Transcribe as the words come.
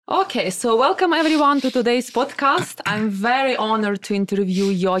Okay, so welcome everyone to today's podcast. I'm very honored to interview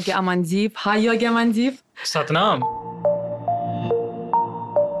Yogi Amandeep. Hi, Yogi Amandeep. Satnam.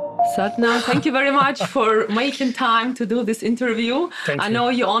 Satnam, thank you very much for making time to do this interview. Thank I you. know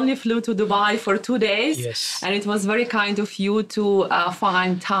you only flew to Dubai for 2 days. Yes. And it was very kind of you to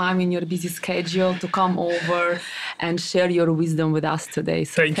find time in your busy schedule to come over and share your wisdom with us today.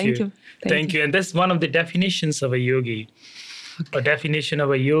 So Thank you. Thank you. And that's one of the definitions of a yogi. Okay. A definition of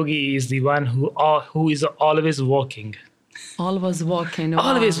a yogi is the one who is always walking. Always walking. Wow.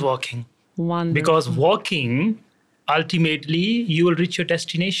 Always walking. Wonderful. Because walking, ultimately, you will reach your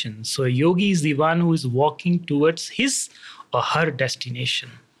destination. So a yogi is the one who is walking towards his or her destination.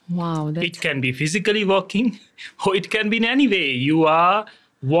 Wow. It can be physically walking, or it can be in any way. You are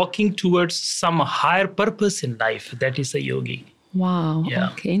walking towards some higher purpose in life. That is a yogi. Wow. Yeah.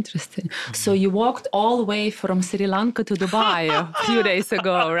 Okay, interesting. So you walked all the way from Sri Lanka to Dubai a few days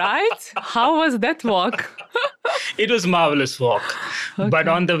ago, right? How was that walk? It was a marvelous walk. Okay. But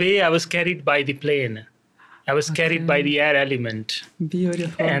on the way, I was carried by the plane. I was carried by the air element.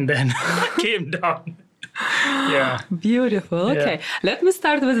 Beautiful. And then came down. Yeah. Beautiful. Okay. Yeah. Let me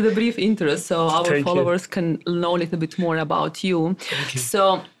start with the brief intro so our followers can know a little bit more about you. Thank you.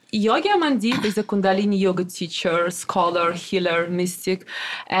 So Yogi Amandeep is a Kundalini yoga teacher, scholar, healer, mystic,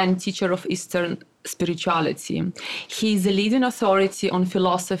 and teacher of Eastern spirituality. He is a leading authority on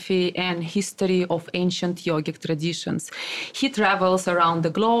philosophy and history of ancient yogic traditions. He travels around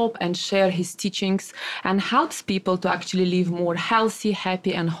the globe and shares his teachings and helps people to actually live more healthy,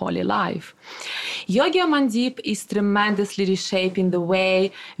 happy, and holy life. Yogi Amandeep is tremendously reshaping the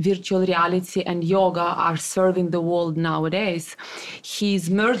way virtual reality and yoga are serving the world nowadays. He is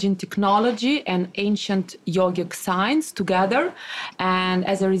merging technology and ancient yogic science together, and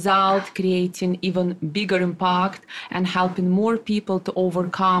as a result, creating even bigger impact and helping more people to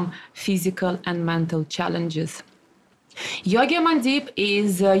overcome physical and mental challenges. Yogi Amandeep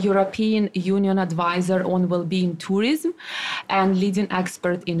is a European Union advisor on well-being tourism and leading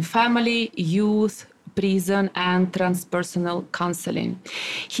expert in family, youth, prison, and transpersonal counseling.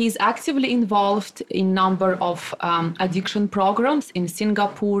 He is actively involved in a number of addiction programs in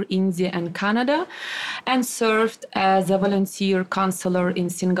Singapore, India, and Canada, and served as a volunteer counselor in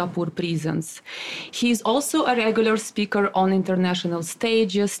Singapore prisons. He is also a regular speaker on international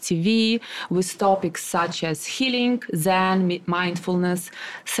stages, TV, with topics such as healing, Zen, mindfulness,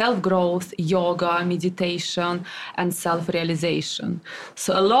 self-growth, yoga, meditation, and self-realization.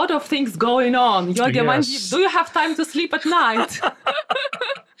 So a lot of things going on. Yogi Amandeep, do you have time to sleep at night?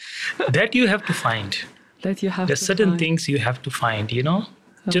 That you have to find. There's certain things you have to find, you know.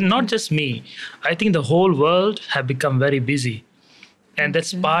 Okay. Not just me. I think the whole world have become very busy. And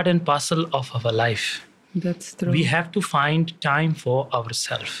that's part and parcel of our life. That's true. We have to find time for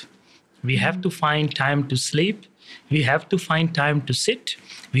ourselves. We have to find time to sleep. We have to find time to sit.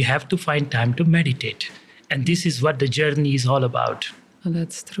 We have to find time to meditate. And this is what the journey is all about. Oh,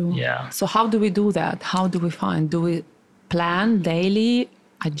 that's true. Yeah. So how do we do that? How do we find? Do we plan daily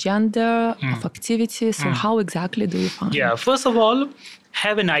agenda of activities? Or how exactly do we find? Yeah. First of all,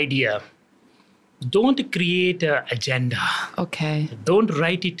 have an idea. Don't create an agenda. Okay. Don't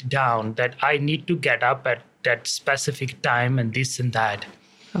write it down that I need to get up at that specific time and this and that.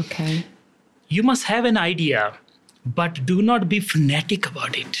 Okay. You must have an idea, but do not be frenetic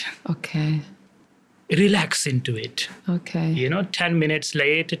about it. Okay. Relax into it. Okay. 10 minutes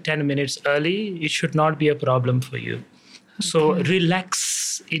late, 10 minutes early, it should not be a problem for you. Okay. So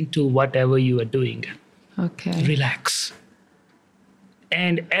relax into whatever you are doing. Okay. Relax.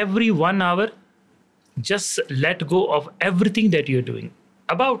 And every 1 hour, just let go of everything that you're doing.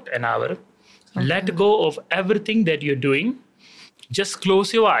 About an hour, let go of everything that you're doing. Just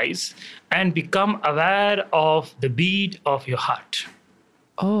close your eyes and become aware of the beat of your heart.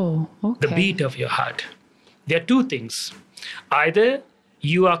 Oh, okay. The beat of your heart. There are two things. Either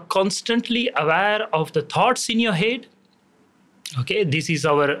you are constantly aware of the thoughts in your head. Okay, this is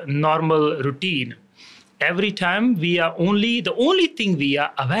our normal routine. Every time the only thing we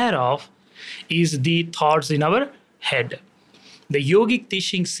are aware of is the thoughts in our head. The yogic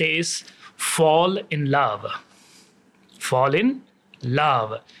teaching says, fall in love. Fall in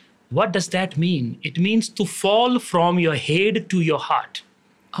love. What does that mean? It means to fall from your head to your heart.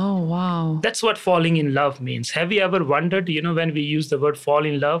 Oh, wow. That's what falling in love means. Have you ever wondered, when we use the word fall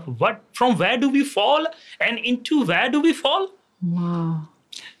in love, from where do we fall and into where do we fall? Wow.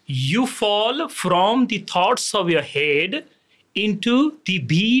 You fall from the thoughts of your head into the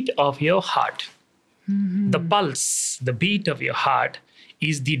beat of your heart. Mm-hmm. The pulse, the beat of your heart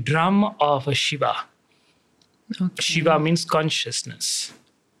is the drum of a Shiva. Okay. Shiva means consciousness.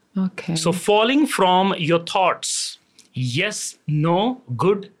 Okay. So falling from your thoughts, yes, no,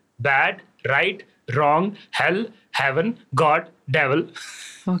 good, bad, right, wrong, hell, heaven, God, devil,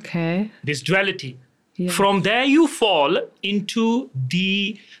 Okay. this duality. Yes. From there you fall into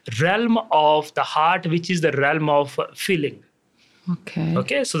the realm of the heart, which is the realm of feeling. Okay.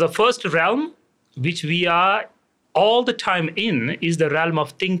 Okay, so the first realm which we are all the time in is the realm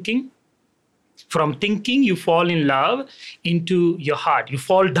of thinking. From thinking, you fall in love into your heart. You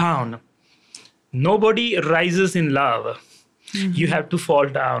fall down. Nobody rises in love. You have to fall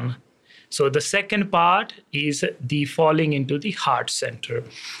down. So the second part is the falling into the heart center.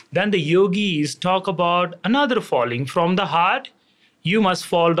 Then the yogis talk about another falling. From the heart, you must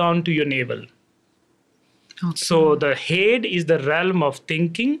fall down to your navel. Okay. So the head is the realm of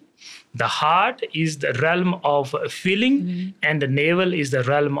thinking, the heart is the realm of feeling, and the navel is the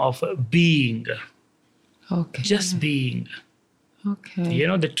realm of being. Okay. Just being. Okay. You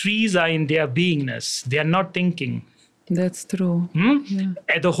know, the trees are in their beingness, they are not thinking. That's true. And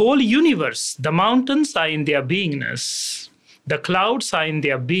the whole universe, the mountains are in their beingness, the clouds are in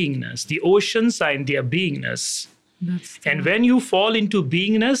their beingness, the oceans are in their beingness. That's true. And when you fall into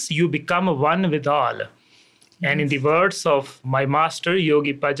beingness, you become one with all. And in the words of my master,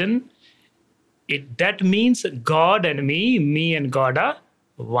 Yogi Bhajan, that means God and me and God are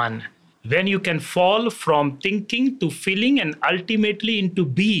one. When you can fall from thinking to feeling and ultimately into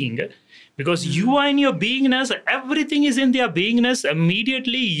being, because you are in your beingness, everything is in their beingness,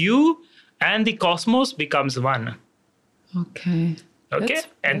 immediately you and the cosmos becomes one. Okay. Okay?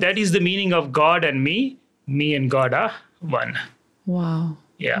 And that is the meaning of God and me and God are one. Wow.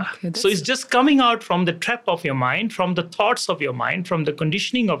 Yeah. Okay, So it's just coming out from the trap of your mind, from the thoughts of your mind, from the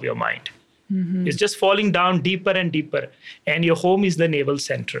conditioning of your mind. It's just falling down deeper and deeper. And your home is the navel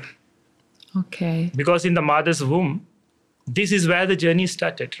center. Okay. Because in the mother's womb, this is where the journey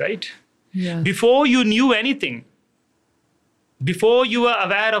started, right? Yes. Before you knew anything, before you were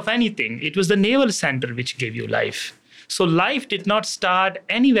aware of anything, it was the navel center which gave you life. So life did not start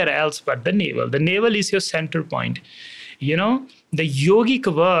anywhere else but the navel. The navel is your center point. You know, the yogic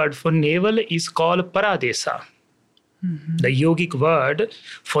word for navel is called paradesa. The yogic word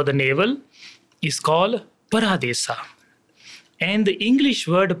for the navel is called paradesa. And the English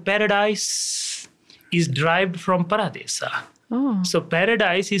word paradise is derived from paradesa. Oh. So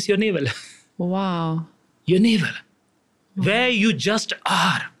paradise is your navel. Wow. Your navel. Where you just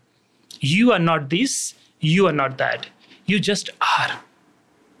are. You are not this, you are not that. You just are.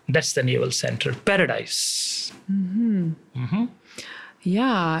 That's the navel center, paradise.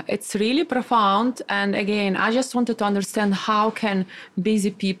 Yeah, it's really profound. And again, I just wanted to understand how can busy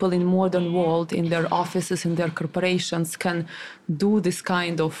people in modern world, in their offices, in their corporations, can do this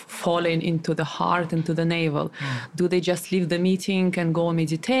kind of falling into the heart, into the navel. Do they just leave the meeting and go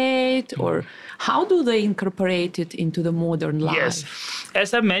meditate? Or how do they incorporate it into the modern life? Yes.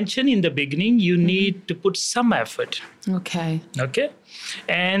 As I mentioned in the beginning, you need to put some effort. Okay. Okay.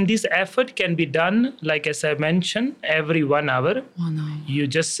 And this effort can be done, like as I mentioned, every 1 hour. 1 hour. You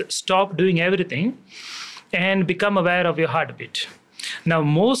just stop doing everything and become aware of your heartbeat. Now,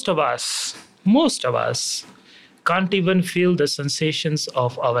 most of us can't even feel the sensations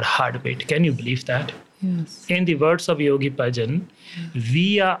of our heartbeat. Can you believe that? Yes. In the words of Yogi Bhajan,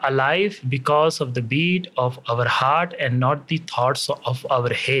 we are alive because of the beat of our heart and not the thoughts of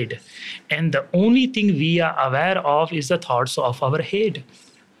our head. And the only thing we are aware of is the thoughts of our head.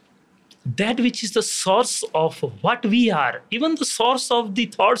 That which is the source of what we are, even the source of the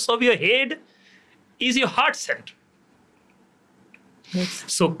thoughts of your head is your heart center.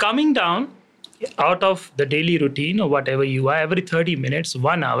 That's So coming down out of the daily routine or whatever you are, every 30 minutes,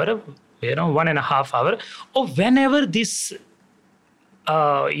 1 hour, 1.5 hours, or whenever this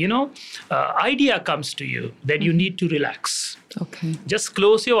idea comes to you that you need to relax, okay. just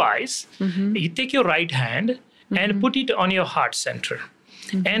close your eyes. You take your right hand and put it on your heart center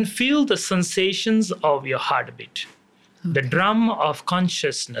and feel the sensations of your heartbeat. The drum of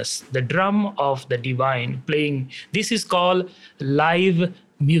consciousness, the drum of the divine playing. This is called live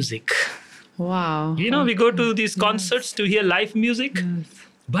music. Wow. We go to these concerts to hear live music,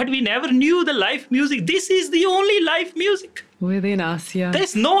 but we never knew the live music. This is the only live music. Within us, yeah.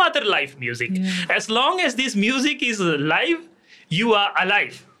 There's no other live music. Yeah. As long as this music is live, you are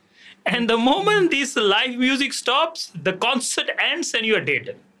alive. And the moment this live music stops, the concert ends and you are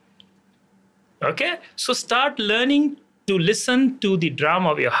dead. Okay? So start learning to listen to the drum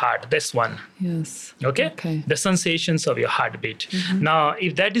of your heart. That's one. Yes. Okay? The sensations of your heartbeat. Now,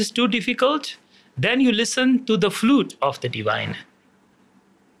 if that is too difficult, then you listen to the flute of the divine.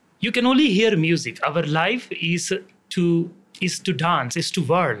 You can only hear music. Our life is to is to dance, is to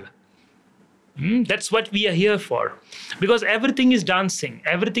whirl. That's what we are here for. Because everything is dancing,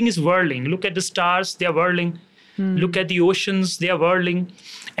 everything is whirling. Look at the stars, they are whirling. Look at the oceans, they are whirling.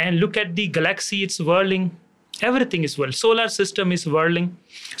 And look at the galaxy, it's whirling. Everything is whirling. Solar system is whirling.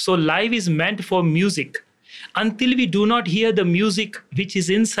 So life is meant for music. Until we do not hear the music which is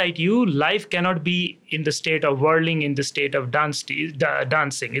inside you, life cannot be in the state of whirling, in the state of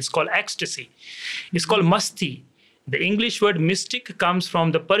dancing. It's called ecstasy. It's called masti. The English word mystic comes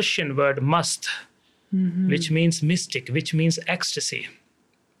from the Persian word mast, which means mystic, which means ecstasy.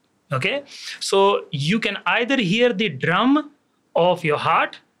 Okay? So you can either hear the drum of your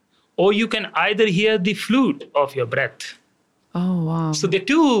heart, or you can either hear the flute of your breath. Oh, wow. So there are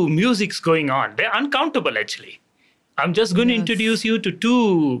two musics going on. They're uncountable, actually. I'm just going to introduce you to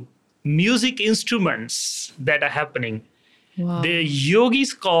two music instruments that are happening. Wow. The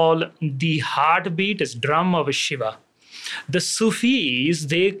yogis call the heartbeat as drum of Shiva. The Sufis,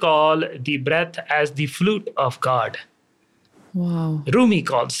 they call the breath as the flute of God. Wow. Rumi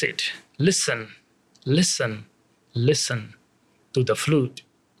calls it, listen, listen, listen to the flute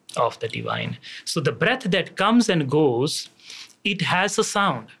of the divine. So the breath that comes and goes, it has a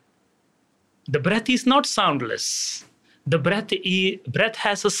sound. The breath is not soundless. The breath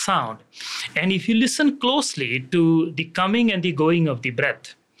has a sound. And if you listen closely to the coming and the going of the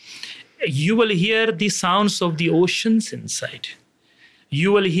breath, you will hear the sounds of the oceans inside.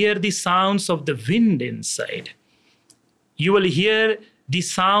 You will hear the sounds of the wind inside. You will hear the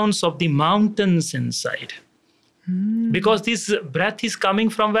sounds of the mountains inside. Because this breath is coming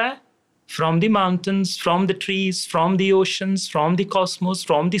from where? From the mountains, from the trees, from the oceans, from the cosmos,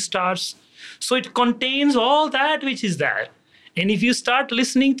 from the stars. So it contains all that which is there. And if you start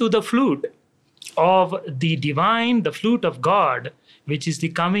listening to the flute of the divine, the flute of God, which is the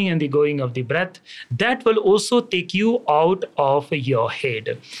coming and the going of the breath, that will also take you out of your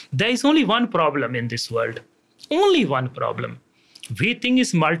head. There is only one problem in this world. Only one problem. We think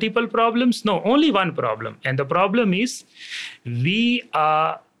it's multiple problems. No, only one problem. And the problem is we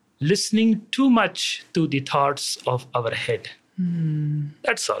are listening too much to the thoughts of our head.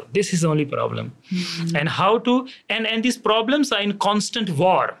 That's all. This is the only problem. And how to, and these problems are in constant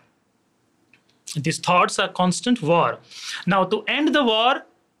war. These thoughts are constant war. Now, to end the war,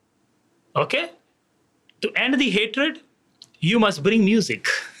 okay, to end the hatred, you must bring music.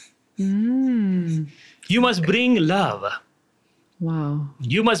 You must bring love. Wow.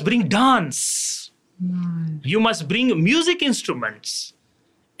 You must bring dance. You must bring music instruments.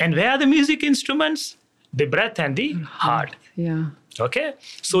 And where are the music instruments? The breath and the heart. Yeah. Okay,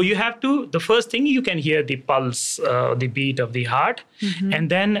 so you have to, the first thing you can hear the pulse, the beat of the heart, and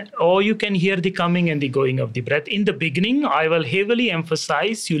then, or you can hear the coming and the going of the breath. In the beginning, I will heavily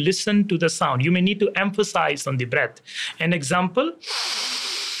emphasize you listen to the sound. You may need to emphasize on the breath. An example.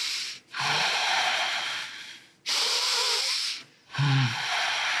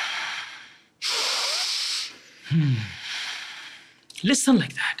 Listen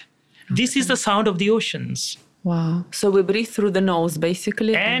like that. This is the sound of the oceans. Wow. So we breathe through the nose,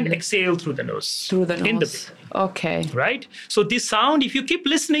 basically. And exhale through the nose. Through the nose. In the beginning. Okay. Right? So this sound, if you keep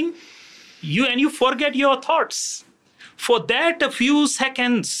listening, you forget your thoughts. For that, a few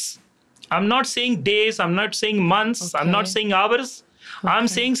seconds. I'm not saying days, I'm not saying months, I'm not saying hours, I'm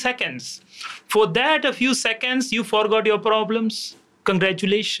saying seconds. For that, a few seconds, you forgot your problems.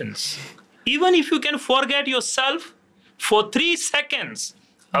 Congratulations. Even if you can forget yourself for 3 seconds,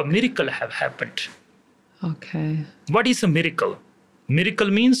 a miracle have happened. Okay. What is a miracle?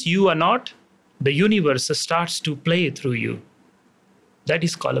 Miracle means you are not, the universe starts to play through you. That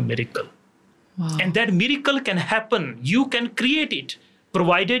is called a miracle. Wow. And that miracle can happen. You can create it,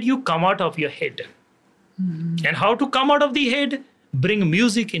 provided you come out of your head. And how to come out of the head? Bring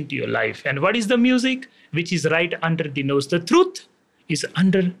music into your life. And what is the music? Which is right under the nose. The truth is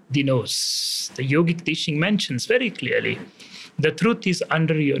under the nose. The yogic teaching mentions very clearly. The truth is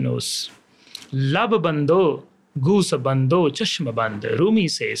under your nose. Lab bando, goose bando, chashma band. Rumi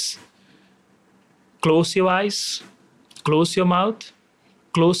says, close your eyes, close your mouth,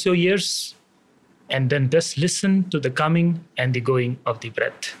 close your ears, and then just listen to the coming and the going of the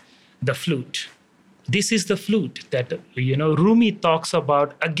breath. The flute. This is the flute that, Rumi talks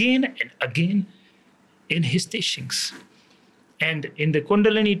about again and again in his teachings. And in the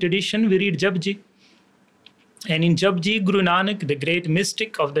Kundalini tradition, we read Japji. And in Japji, Guru Nanak, the great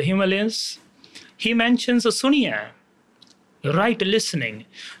mystic of the Himalayas, he mentions a sunya, right listening,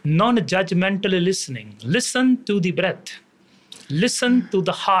 non-judgmental listening. Listen to the breath. Listen to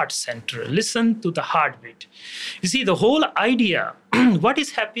the heart center. Listen to the heartbeat. You see, the whole idea, what is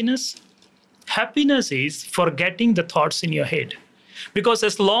happiness? happiness is forgetting the thoughts in your head. Because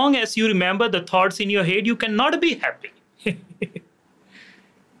as long as you remember the thoughts in your head, you cannot be happy.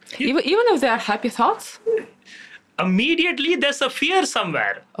 Even if they are happy thoughts? Immediately there's a fear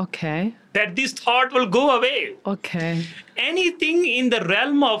somewhere Okay. that this thought will go away. Okay. Anything in the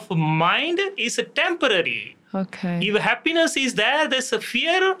realm of mind is temporary. Okay. If happiness is there, there's a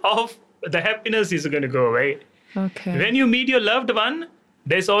fear of the happiness is going to go away. Okay. When you meet your loved one,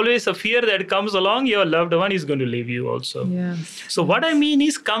 there's always a fear that comes along. Your loved one is going to leave you also. Yes. So what I mean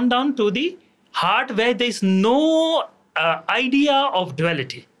is come down to the heart where there's no idea of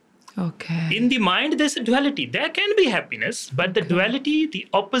duality. Okay. In the mind, there's a duality. There can be happiness, but the duality, the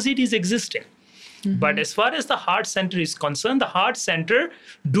opposite is existing. But as far as the heart center is concerned, the heart center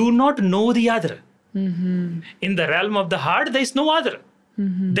do not know the other. In the realm of the heart, there is no other.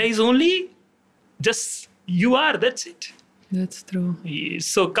 There is only just you are, that's it. That's true.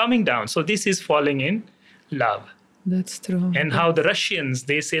 So coming down, so this is falling in love. That's true. And how the Russians,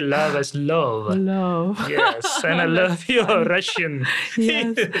 they say love as love. Love. Yes, and I love your Russian.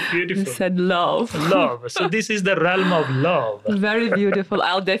 Yes. You Beautiful. said love. Love. So this is the realm of love. Very beautiful.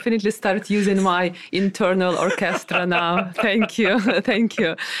 I'll definitely start using my internal orchestra now. Thank you. Thank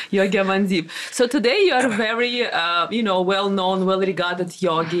you, Yogi Amandeep. So today you are very, well-known, well-regarded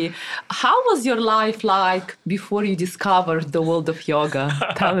yogi. How was your life like before you discovered the world of yoga?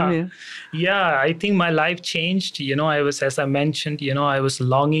 Tell me. Yeah, I think my life changed. I was, as I mentioned, I was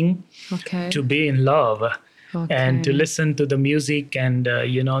longing Okay. to be in love. And to Okay. listen to the music and,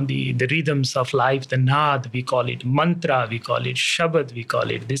 the rhythms of life, the nad, we call it, mantra, we call it, shabad, we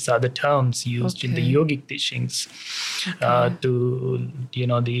call it. These are the terms used in the Okay. yogic teachings to,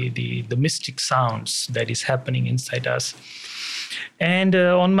 the mystic sounds that is happening inside us. And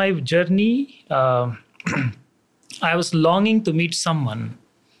on my journey, I was longing to meet someone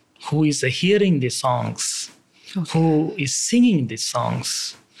who is hearing these songs, who is singing these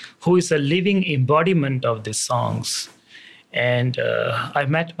songs, who is a living embodiment of these songs. And I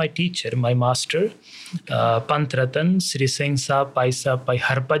met my teacher, my master, Pantratan Sri Singh Sahib Paisa Pai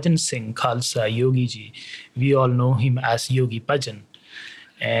Harbhajan Singh Khalsa Yogi Ji. We all know him as Yogi Bhajan.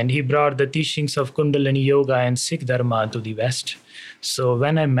 And he brought the teachings of Kundalini Yoga and Sikh Dharma to the West. So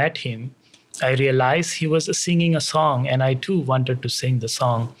when I met him, I realized he was singing a song, and I too wanted to sing the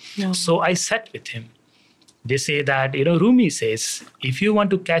song. Wow. So I sat with him. They say that, Rumi says, if you want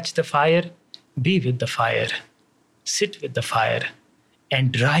to catch the fire, be with the fire, sit with the fire,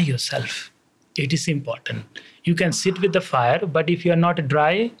 and dry yourself. It is important. You can sit with the fire, but if you are not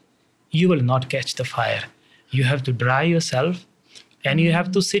dry, you will not catch the fire. You have to dry yourself, and you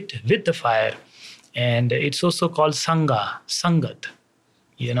have to sit with the fire. And it's also called Sangha, Sangat,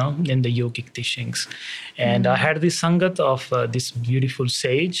 in the yogic teachings. And I had this Sangat of this beautiful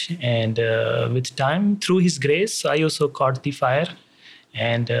sage. And with time, through his grace, I also caught the fire.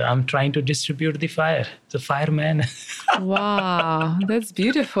 And I'm trying to distribute the fire, the fireman. Wow, that's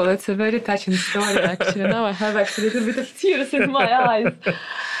beautiful. That's a very touching story, actually. Now I have actually a little bit of tears in my eyes.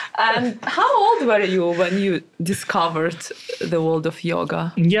 And how old were you when you discovered the world of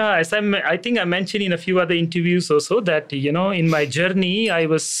yoga? Yeah, as I think I mentioned in a few other interviews also that, in my journey, I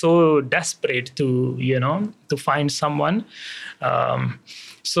was so desperate to, to find someone.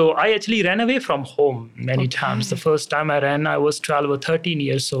 So I actually ran away from home many times. The first time I ran, I was 12 or 13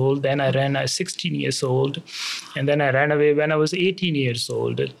 years old. Then I ran at 16 years old. And then I ran away when I was 18 years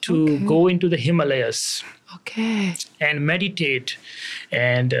old to go into the Himalayas. Okay. And meditate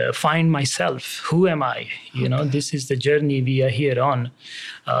and find myself. Who am I? This is the journey we are here on.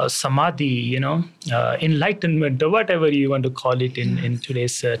 Samadhi, enlightenment, or whatever you want to call it in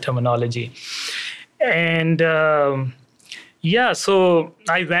today's terminology. And so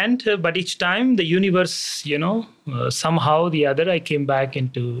I went, but each time the universe, somehow or the other, I came back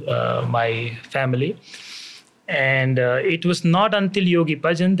into my family. And it was not until Yogi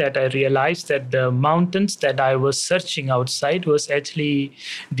Bhajan that I realized that the mountains that I was searching outside was actually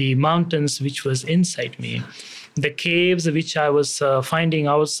the mountains which was inside me. The caves which I was finding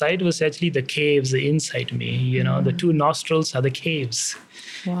outside was actually the caves inside me. The two nostrils are the caves.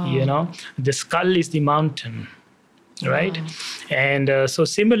 Wow. The skull is the mountain. Right. And so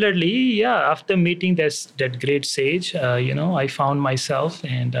similarly, after meeting that great sage, I found myself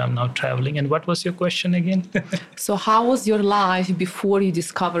and I'm now traveling. And what was your question again? So how was your life before you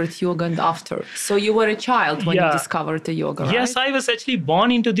discovered yoga and after? So you were a child when you discovered the yoga, right? Yes, I was actually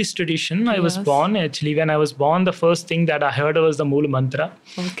born into this tradition. I was born, actually, when I was born, the first thing that I heard was the Mool Mantra.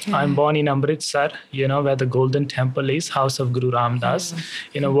 Okay. I'm born in Amritsar, where the Golden Temple is, house of Guru Ram Das,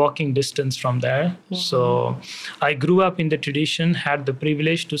 walking distance from there. Wow. So I grew grew up in the tradition, had the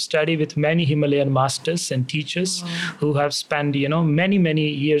privilege to study with many Himalayan masters and teachers who have spent, many, many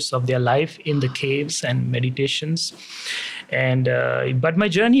years of their life in the caves and meditations. And but my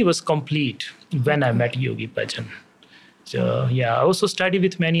journey was complete when I met Yogi Bhajan. So, I also studied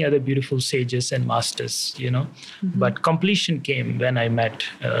with many other beautiful sages and masters, but completion came when I met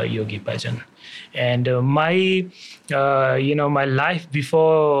Yogi Bhajan. And my life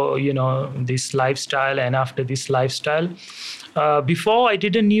before, this lifestyle and after this lifestyle, before I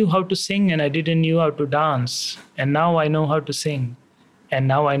didn't knew how to sing and I didn't knew how to dance. And now I know how to sing and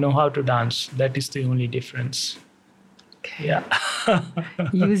now I know how to dance. That is the only difference. Okay. Yeah.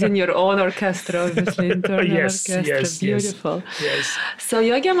 Using your own orchestra, obviously, internal orchestra. Yes, beautiful. Yes. So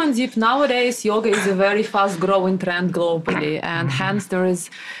Yogi Amandeep, nowadays yoga is a very fast growing trend globally, and hence there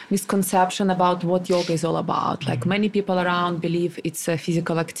is misconception about what yoga is all about. Like many people around believe it's a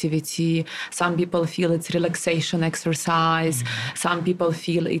physical activity. Some people feel it's relaxation exercise. Some people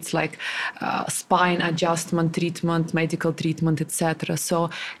feel it's like spine adjustment treatment, medical treatment, etc. So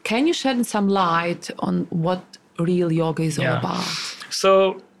can you shed some light on what real yoga is all about?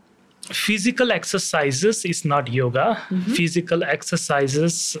 So physical exercises is not yoga. Physical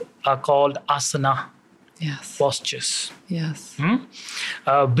exercises are called asana. Yes. Postures. Yes.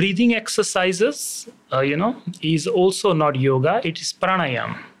 Breathing exercises, is also not yoga. It is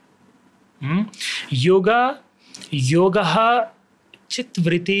pranayam. Yoga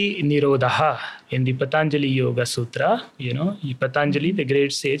Chitvritti Nirodha in the Patanjali Yoga Sutra, Patanjali, the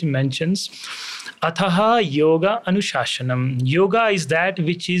great sage, mentions Athaha Yoga Anushashanam. Yoga is that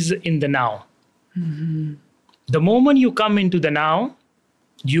which is in the now. The moment you come into the now,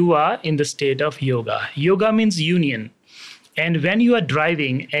 you are in the state of yoga. Yoga means union. And when you are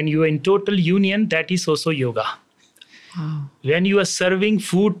driving and you are in total union, that is also yoga. Wow. When you are serving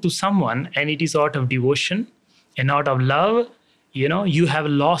food to someone and it is out of devotion and out of love, you have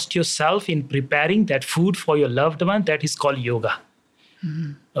lost yourself in preparing that food for your loved one. That is called yoga.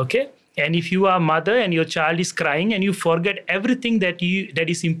 Okay? And if you are a mother and your child is crying and you forget everything that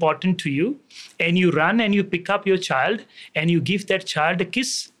is important to you, and you run and you pick up your child and you give that child a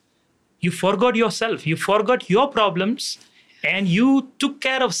kiss, you forgot yourself. You forgot your problems and you took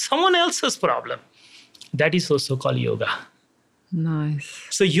care of someone else's problem. That is also called yoga. Nice.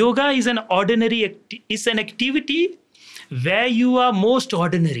 So yoga is an activity where you are most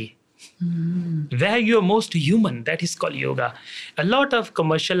ordinary, where you are most human. That is called yoga. A lot of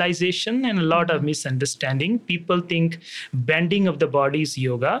commercialization and a lot of misunderstanding. People think bending of the body is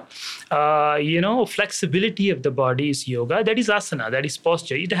yoga. Flexibility of the body is yoga. That is asana. That is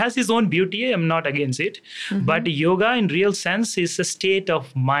posture. It has its own beauty. I'm not against it. But yoga in real sense is a state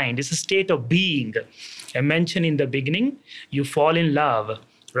of mind. It's a state of being. I mentioned in the beginning, you fall in love,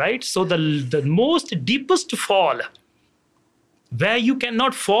 right? So the most deepest fall, where you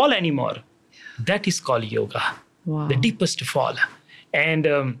cannot fall anymore, that is called yoga. Wow. The deepest fall.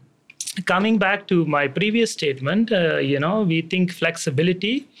 And coming back to my previous statement, we think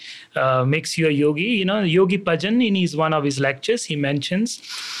flexibility makes you a yogi. Yogi Bhajan, in one of his lectures, he mentions,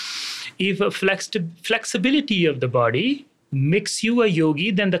 if flexibility of the body makes you a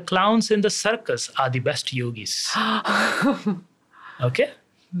yogi, then the clowns in the circus are the best yogis. Okay?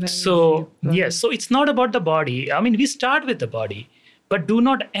 So it's not about the body. I mean, we start with the body, but do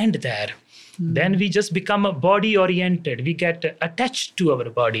not end there. Then we just become body oriented. We get attached to our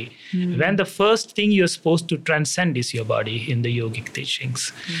body. When the first thing you're supposed to transcend is your body in the yogic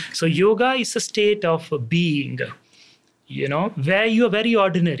teachings. So yoga is a state of being, where you are very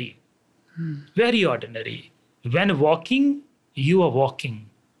ordinary. Very ordinary. When walking, you are walking.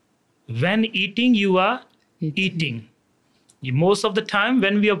 When eating, you are eating. Most of the time,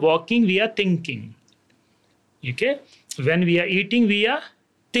 when we are walking, we are thinking. Okay? When we are eating, we are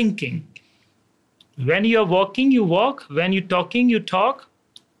thinking. When you are walking, you walk. When you're talking, you talk.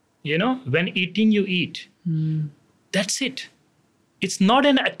 When eating, you eat. That's it. It's not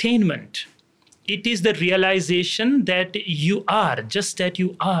an attainment. It is the realization that you are, just that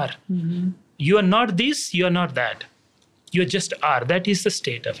you are. You are not this, you are not that. You just are. That is the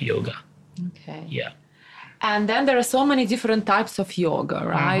state of yoga. Okay. Yeah. And then there are so many different types of yoga,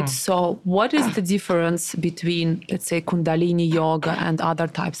 right? So what is the difference between, let's say, Kundalini yoga and other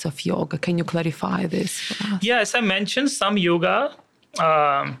types of yoga? Can you clarify this for us? Yeah, as I mentioned, some yoga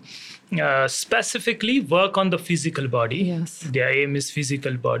specifically work on the physical body. Yes. Their aim is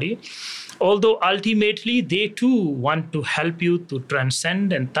physical body. Although ultimately they too want to help you to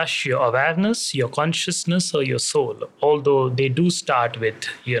transcend and touch your awareness, your consciousness, or your soul. Although they do start with,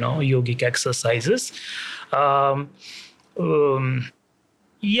 yogic exercises.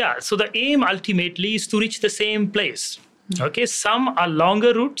 Yeah, so the aim ultimately is to reach the same place. Okay, some are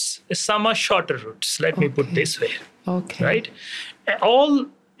longer routes, some are shorter routes. Let me put this way. Okay. Right? All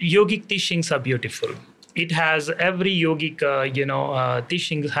yogic teachings are beautiful. It has every yogic,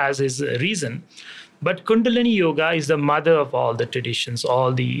 teaching has its reason. But Kundalini Yoga is the mother of all the traditions,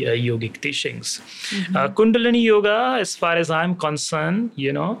 all the yogic teachings. Kundalini Yoga, as far as I'm concerned,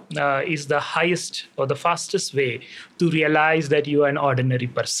 is the highest or the fastest way to realize that you are an ordinary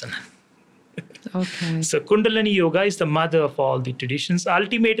person. Okay. So Kundalini Yoga is the mother of all the traditions.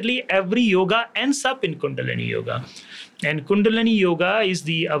 Ultimately, every yoga ends up in Kundalini Yoga. And Kundalini Yoga is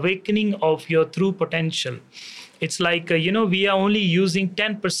the awakening of your true potential. It's like, we are only using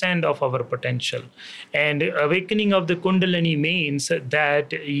 10% of our potential. And awakening of the Kundalini means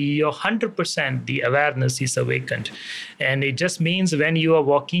that your 100%, the awareness is awakened. And it just means when you are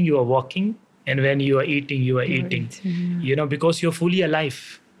walking, you are walking. And when you are eating, you are eating. Because you're fully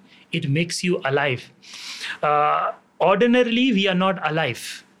alive. It makes you alive. Ordinarily, we are not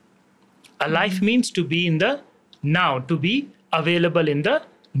alive. Alive means to be in the now, to be available in the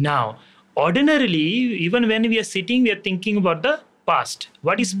now. Ordinarily, even when we are sitting, we are thinking about the past.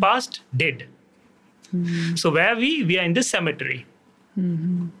 What is past? Dead. So where we are in the cemetery.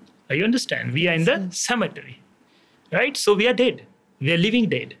 You understand? We are in the cemetery. Right? So we are dead. We are living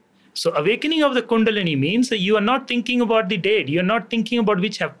dead. So awakening of the Kundalini means that you are not thinking about the dead. You are not thinking about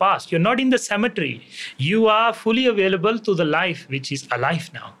which have passed. You're not in the cemetery. You are fully available to the life which is alive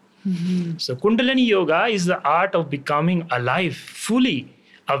now. So Kundalini Yoga is the art of becoming alive, fully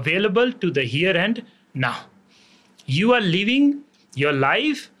available to the here and now. You are living your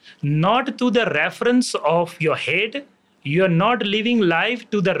life not to the reference of your head. You are not living life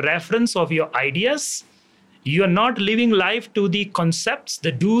to the reference of your ideas. You are not living life to the concepts,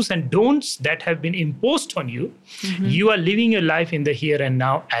 the do's and don'ts that have been imposed on you. You are living your life in the here and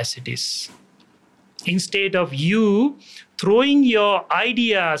now as it is. Instead of you throwing your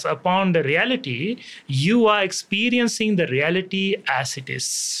ideas upon the reality, you are experiencing the reality as it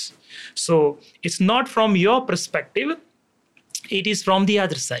is. So it's not from your perspective, it is from the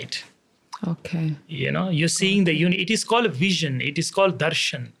other side. Okay. You're seeing the unity. It is called vision. It is called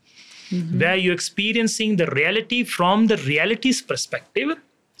darshan. Where you're experiencing the reality from the reality's perspective,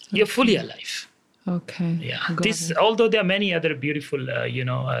 you're fully alive. Okay. Yeah. Although there are many other beautiful,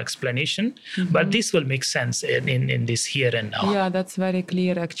 explanation, but this will make sense in this here and now. Yeah, that's very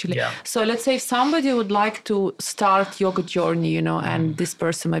clear, actually. Yeah. So let's say if somebody would like to start yoga journey, and this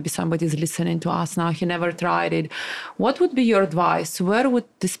person, maybe somebody is listening to us now, he never tried it. What would be your advice? Where would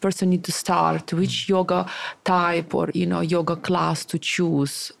this person need to start? Which yoga type or, yoga class to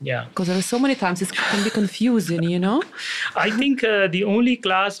choose? Yeah. Because there are so many times it can be confusing, I think the only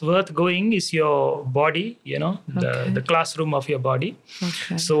class worth going is your body, the classroom of your body.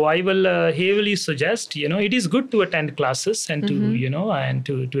 Okay. So I will heavily suggest, it is good to attend classes and to, and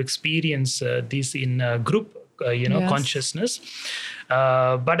to experience this in group, consciousness.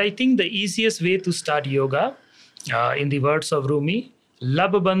 But I think the easiest way to start yoga, in the words of Rumi,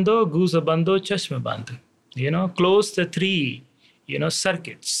 Lab bando, guza bando, chashma bando. Close the three,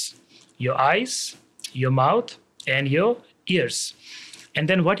 circuits, your eyes, your mouth, and your ears. And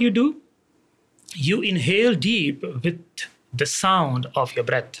then what you do? You inhale deep with the sound of your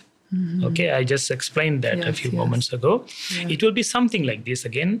breath. Okay, I just explained that a few moments ago. Yeah. It will be something like this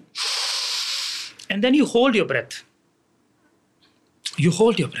again. And then you hold your breath. You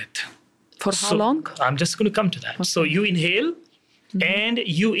hold your breath. For how long? I'm just going to come to that. Okay. So you inhale and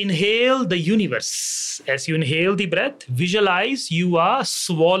you inhale the universe. As you inhale the breath, visualize you are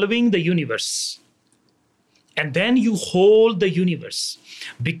swallowing the universe. And then you hold the universe.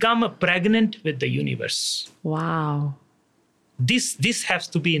 Become pregnant with the universe. Wow. This has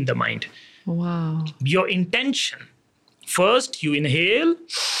to be in the mind. Wow. Your intention. First, you inhale.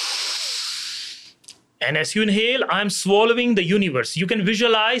 And as you inhale, I'm swallowing the universe. You can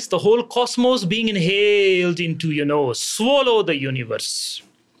visualize the whole cosmos being inhaled into your nose. Swallow the universe.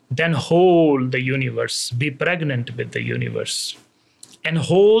 Then hold the universe. Be pregnant with the universe. And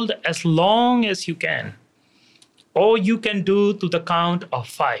hold as long as you can. Or you can do to the count of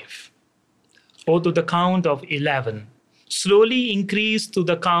 5. Or to the count of 11. Slowly increase to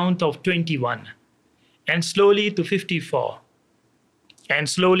the count of 21. And slowly to 54. And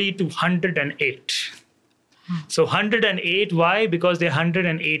slowly to 108. So 108, why? Because there are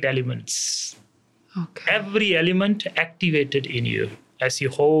 108 elements. Okay. Every element activated in you as you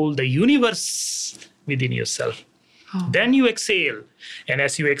hold the universe within yourself. Then you exhale. And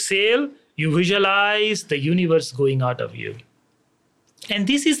as you exhale, you visualize the universe going out of you. And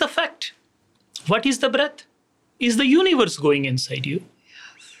this is the fact. What is the breath? Is the universe going inside you?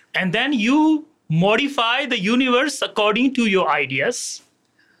 And then you modify the universe according to your ideas.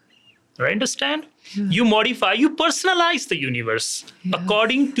 Right? Understand? You modify, you personalize the universe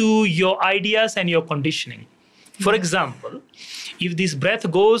according to your ideas and your conditioning. For example, if this breath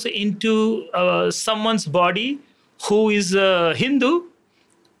goes into someone's body who is a Hindu,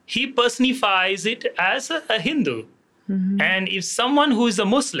 he personifies it as a Hindu. And if someone who is a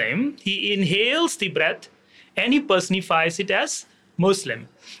Muslim, he inhales the breath and he personifies it as Muslim.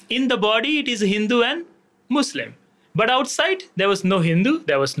 In the body, it is Hindu and Muslim. But outside, there was no Hindu,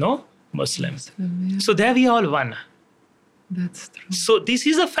 there was no Muslim. So there we all one. That's true. So this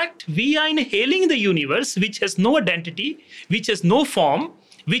is a fact. We are inhaling the universe, which has no identity, which has no form,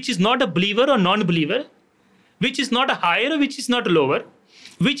 which is not a believer or non-believer, which is not a higher, which is not lower,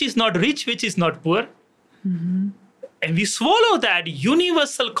 which is not rich, which is not poor. And we swallow that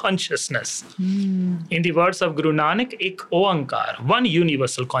universal consciousness. In the words of Guru Nanak, Ek Oankar, one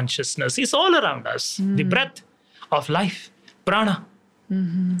universal consciousness is all around us. The breath of life, prana.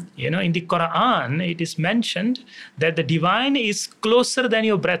 You know, in the Quran, it is mentioned that the divine is closer than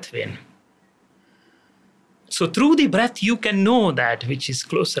your breath vein. So through the breath, you can know that which is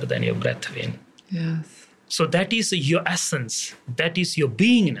closer than your breath vein. Yes. So that is your essence. That is your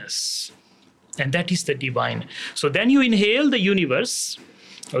beingness. And that is the divine. So then you inhale the universe,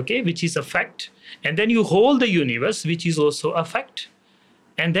 okay, which is a fact. And then you hold the universe, which is also a fact.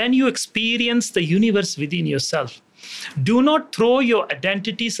 And then you experience the universe within yourself. Do not throw your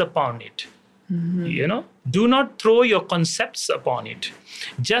identities upon it. You know, do not throw your concepts upon it.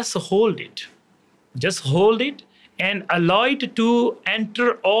 Just hold it. Just hold it and allow it to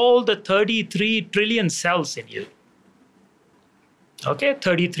enter all the 33 trillion cells in you. Okay,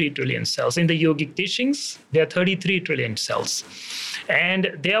 33 trillion cells. In the yogic teachings, there are 33 trillion cells.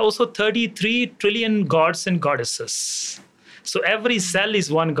 And there are also 33 trillion gods and goddesses. So every cell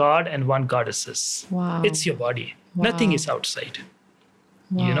is one god and one goddesses. Wow. It's your body. Wow. Nothing is outside.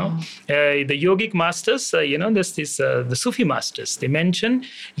 Wow. You know, the yogic masters, you know, there's this, the Sufi masters, they mention,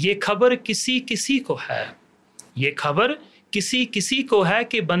 ye khabar kisi kisi ko hai. Ye khabar kisi kisi ko hai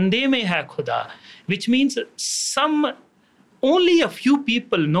ke bande mein hai khuda. Which means only a few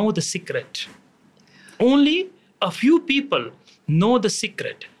people know the secret. Only a few people know the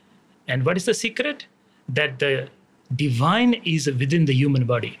secret. And what is the secret? That the divine is within the human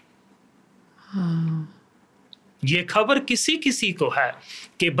body. ये खबर किसी किसी को है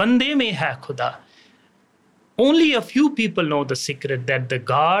कि बंदे में है खुदा. Only a few people know the secret that the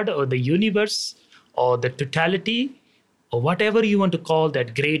God or the universe or the totality or whatever you want to call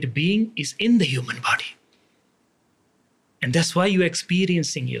that great being is in the human body. And that's why you're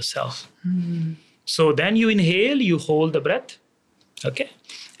experiencing yourself. So then you inhale, you hold the breath, okay?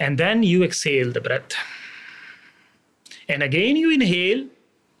 And then you exhale the breath. And again you inhale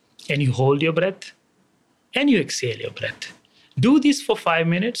and you hold your breath and you exhale your breath. Do this for 5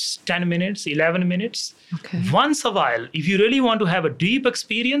 minutes, 10 minutes, 11 minutes. Okay. Once a while, if you really want to have a deep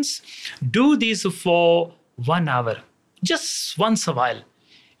experience, do this for 1 hour. Just once a while.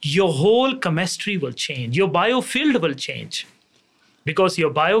 Your whole chemistry will change. Your biofield will change. Because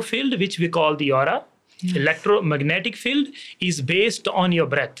your biofield, which we call the aura, electromagnetic field, is based on your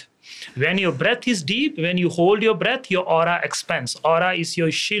breath. When your breath is deep, when you hold your breath, your aura expands. Aura is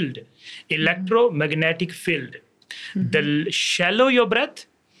your shield, electromagnetic field. The shallow your breath,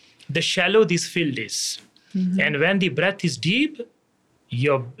 the shallow this field is. And when the breath is deep,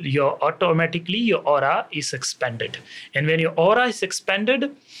 your automatically your aura is expanded. And when your aura is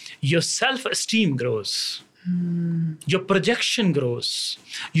expanded, your self-esteem grows. Your projection grows.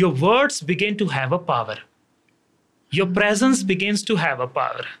 Your words begin to have a power. Your presence begins to have a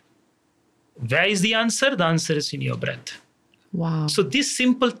power. Where is the answer? The answer is in your breath. Wow. So this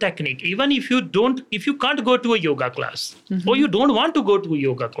simple technique, even if you can't go to a yoga class or you don't want to go to a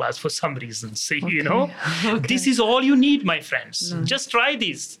yoga class for some reasons, you know, this is all you need, my friends. Just try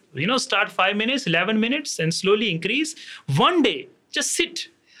this, you know, start 5 minutes, 11 minutes and slowly increase. One day, just sit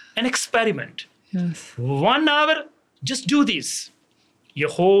and experiment. Yes. 1 hour, just do this. Your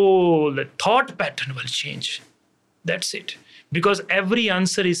whole thought pattern will change. That's it. Because every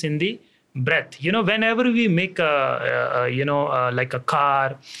answer is in the breath. You know, whenever we make like a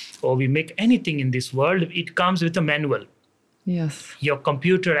car or we make anything in this world, it comes with a manual. Yes. Your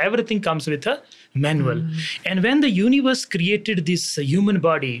computer, everything comes with a manual. And when the universe created this human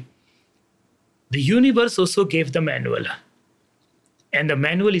body, the universe also gave the manual. And the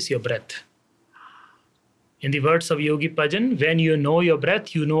manual is your breath. In the words of Yogi Bhajan, when you know your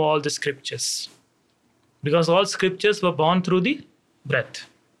breath, you know all the scriptures. Because all scriptures were born through the breath.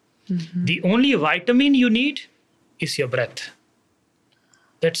 The only vitamin you need is your breath.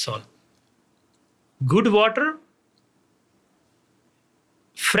 That's all. Good water,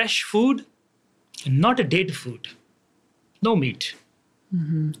 fresh food, not a dead food. No meat.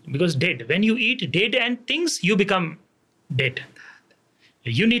 Because dead. When you eat dead and things, you become dead.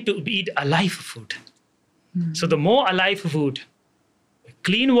 You need to eat alive food. So the more alive food,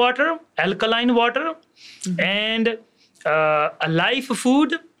 clean water, alkaline water, and alive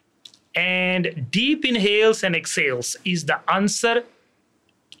food, and deep inhales and exhales is the answer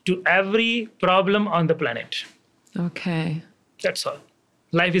to every problem on the planet. Okay. That's all.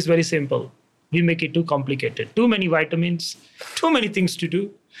 Life is very simple. We make it too complicated. Too many vitamins, too many things to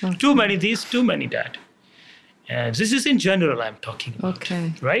do, too many this, too many that. And this is in general I'm talking about.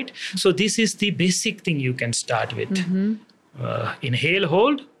 Okay. Right? So this is the basic thing you can start with. Inhale,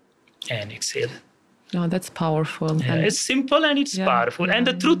 hold, and exhale. No, that's powerful. Yeah, And it's simple and it's powerful. And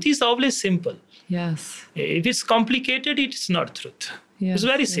the truth is always simple. yes. If it's complicated, it's not truth. It's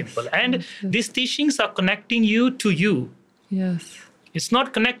very simple. And these teachings are connecting you to you. Yes. It's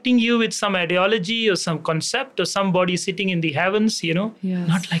not connecting you with some ideology or some concept or somebody sitting in the heavens, Yes.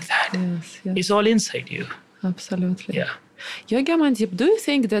 Not like that. Yes. It's all inside you. Absolutely. Yeah. Yogi Amandeep, do you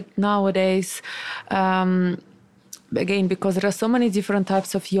think that nowadays, again, because there are so many different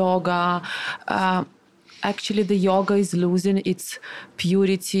types of yoga, actually the yoga is losing its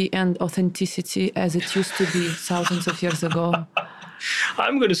purity and authenticity as it used to be thousands of years ago?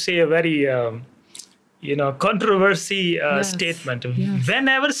 I'm going to say a very, controversy Yes. statement. Yes.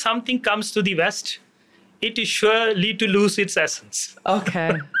 Whenever something comes to the West, it is surely to lose its essence.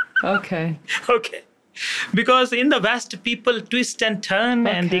 Okay. Okay. Okay. Because in the West, people twist and turn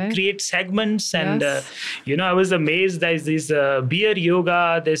and they Okay. create segments. And, Yes. I was amazed. There's this beer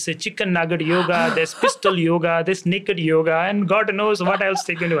yoga, there's a chicken nugget yoga, there's pistol yoga, there's naked yoga, and God knows what else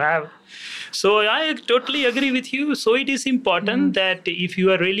they're going to have. So I totally agree with you. So it is important that if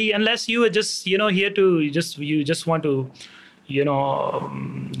you are really, unless you are just, here to you just want to,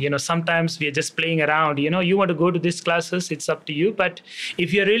 sometimes we are just playing around, you want to go to these classes, it's up to you. But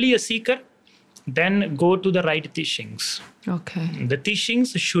if you're really a seeker, then go to the right teachings. Okay. The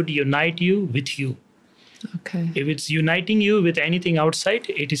teachings should unite you with you. Okay. If it's uniting you with anything outside,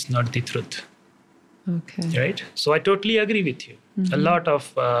 it is not the truth. Okay. Right? So I totally agree with you. A lot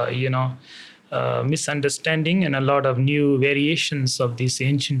of, misunderstanding and a lot of new variations of this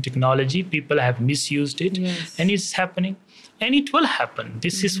ancient technology. People have misused it. Yes. And it's happening. And it will happen.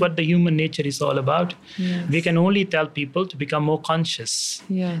 This is what the human nature is all about. Yes. We can only tell people to become more conscious.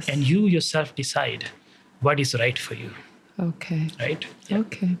 Yes. And you yourself decide what is right for you. Okay. Right?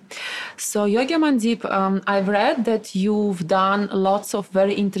 Okay. So, Yogi Amandeep, I've read that you've done lots of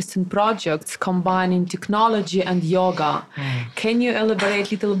very interesting projects combining technology and yoga. Can you elaborate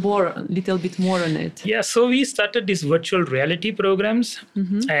little bit more on it? Yeah, so we started these virtual reality programs,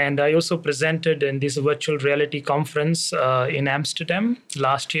 and I also presented in this virtual reality conference in Amsterdam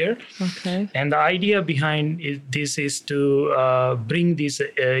last year. Okay. And the idea behind this is to bring these,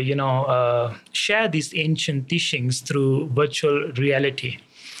 share these ancient teachings through virtual reality.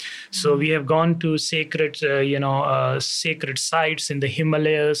 So we have gone to sacred sites in the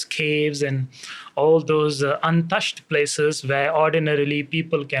Himalayas, caves, and all those untouched places where ordinarily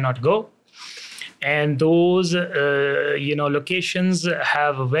people cannot go. And those, locations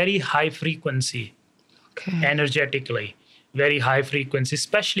have a very high frequency, Okay. energetically, very high frequency,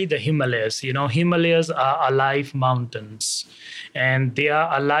 especially the Himalayas. Himalayas are alive mountains, and they are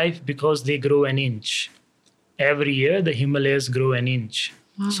alive because they grow an inch. Every year, the Himalayas grow an inch.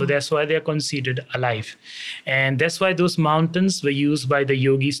 So that's why they're considered alive. And that's why those mountains were used by the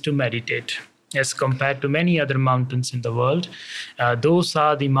yogis to meditate, as compared to many other mountains in the world. Those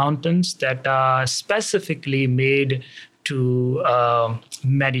are the mountains that are specifically made to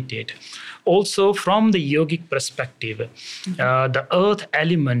meditate. Also, from the yogic perspective, the earth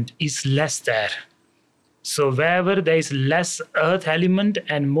element is less there. So wherever there is less earth element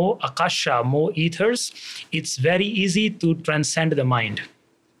and more akasha, more ethers, it's very easy to transcend the mind.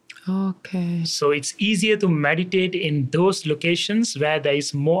 Okay. So it's easier to meditate in those locations where there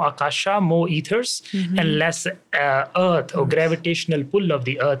is more akasha, more ethers, and less earth or gravitational pull of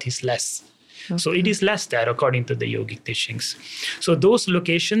the earth is less. So it is less there according to the yogic teachings. So those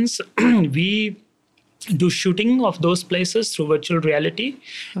locations, we do shooting of those places through virtual reality.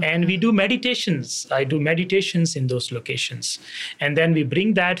 And we do meditations. I do meditations in those locations. And then we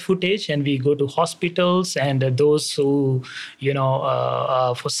bring that footage and we go to hospitals, and those who,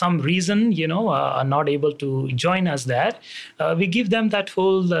 for some reason, are not able to join us there, we give them that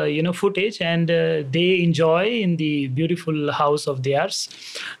whole, footage, and they enjoy in the beautiful house of theirs,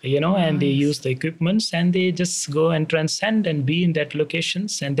 and they use the equipments, and they just go and transcend and be in that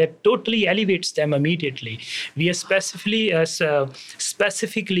locations, and that totally elevates them immediately. We are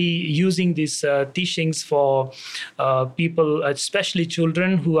specifically using these teachings for people, especially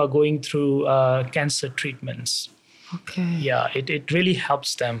children who are going through cancer treatments. Okay. Yeah, it really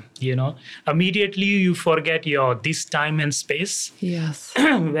helps them, Immediately you forget your this time and space. Yes.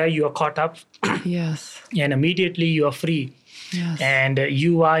 Where you are caught up. Yes. And immediately you are free. Yes. And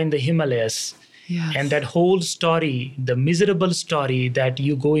you are in the Himalayas. Yes. And that whole story, the miserable story that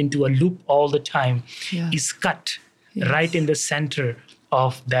you go into a loop all the time, is cut right in the center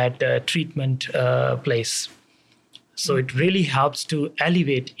of that treatment place. So it really helps to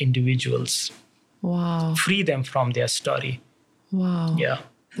elevate individuals. Wow. Free them from their story. Wow. Yeah.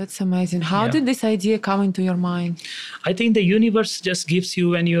 That's amazing. How did this idea come into your mind? I think the universe just gives you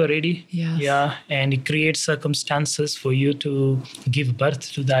when you are ready. Yes. Yeah. And it creates circumstances for you to give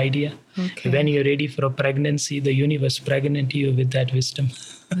birth to the idea. Okay. When you're ready for a pregnancy, the universe pregnant you with that wisdom.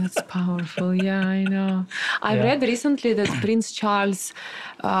 That's powerful. Yeah, I know. I read recently that Prince Charles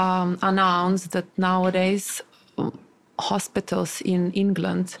announced that nowadays hospitals in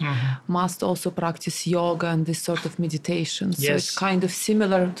England must also practice yoga and this sort of meditation. So it's kind of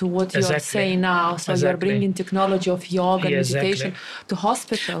similar to what you are saying now. So you're bringing technology of yoga and meditation to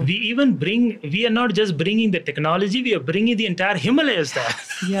hospital. We are not just bringing the technology, we are bringing the entire Himalayas there.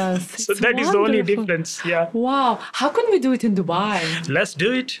 Yes. So that is the only difference. Yeah. Wow. How can we do it in Dubai? Let's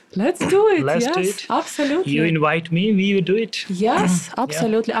do it. Let's do it. Let's yes, do it. Absolutely. You invite me, we will do it. Yes,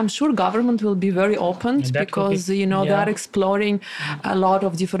 absolutely. I'm sure government will be very open because, they are exploring a lot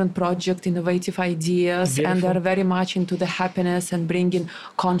of different projects, innovative ideas, and they're very much into the happiness and bringing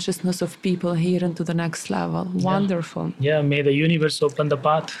consciousness of people here into the next level. Wonderful. Yeah, may the universe open the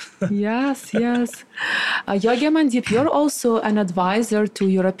path. Yes. Yogi Amandeep, you're also an advisor to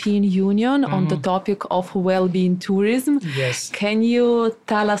European Union on the topic of well-being tourism. Yes. Can you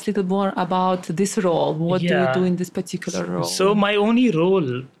tell us a little more about this role? What do you do in this particular role? So my only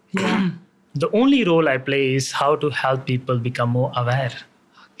role, the only role I play is how to help people become more aware.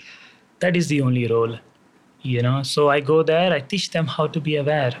 Okay. That is the only role, So I go there, I teach them how to be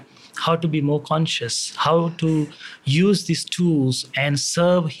aware, how to be more conscious, how to use these tools and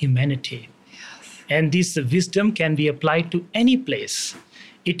serve humanity. Yes. And this wisdom can be applied to any place.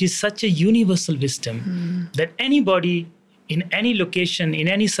 It is such a universal wisdom that anybody in any location, in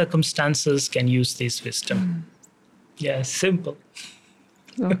any circumstances can use this wisdom. Yeah, simple.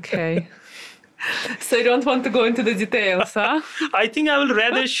 Okay. So you don't want to go into the details, huh? I think I will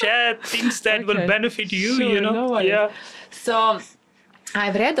rather share things that will benefit you, Sure, no worries. Yeah. So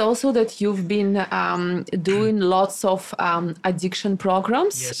I've read also that you've been doing lots of addiction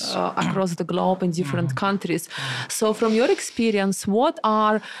programs across the globe in different countries. So from your experience, what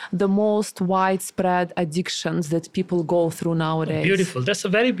are the most widespread addictions that people go through nowadays? Beautiful. That's a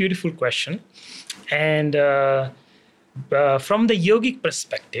very beautiful question. And from the yogic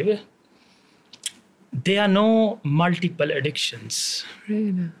perspective, there are no multiple addictions.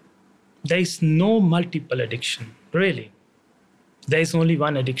 Really? There is no multiple addiction, really. There is only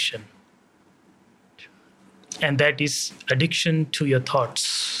one addiction. And that is addiction to your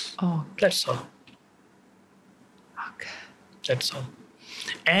thoughts. Oh, okay. That's all. Okay. That's all.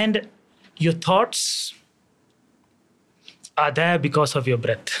 And your thoughts are there because of your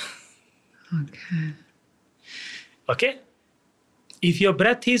breath. Okay. Okay? If your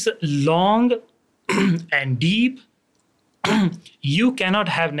breath is long and deep, you cannot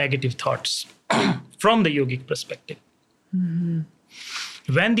have negative thoughts from the yogic perspective.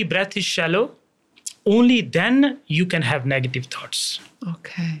 When the breath is shallow, only then you can have negative thoughts.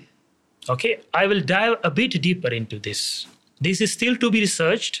 Okay, I will dive a bit deeper into this. This is still to be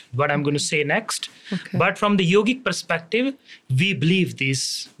researched, what I'm going to say next. Okay. But from the yogic perspective, we believe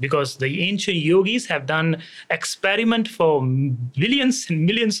this because the ancient yogis have done experiment for billions and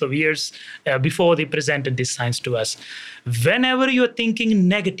millions of years before they presented this science to us. Whenever you're thinking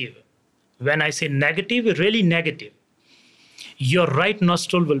negative, when I say negative, really negative, your right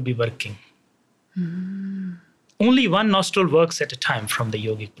nostril will be working. Only one nostril works at a time from the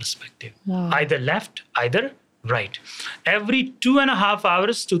yogic perspective. Wow. Either left, either right. Every 2.5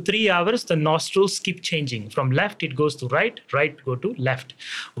 hours to 3 hours, the nostrils keep changing. From left, it goes to right, right go to left.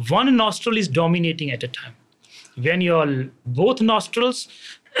 One nostril is dominating at a time. When your both nostrils,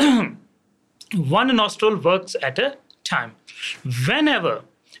 one nostril works at a time. Whenever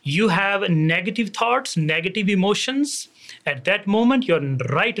you have negative thoughts, negative emotions, at that moment, your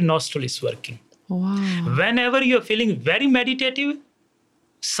right nostril is working. Wow. Whenever you're feeling very meditative,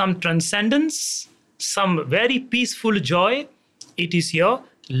 some transcendence, some very peaceful joy, it is your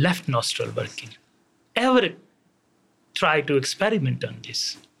left nostril working. Ever try to experiment on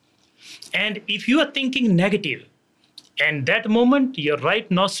this. And if you are thinking negative, and that moment your right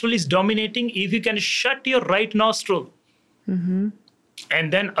nostril is dominating, if you can shut your right nostril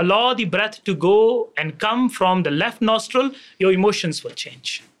and then allow the breath to go and come from the left nostril, your emotions will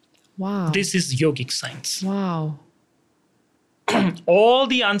change. Wow. This is yogic science. Wow. All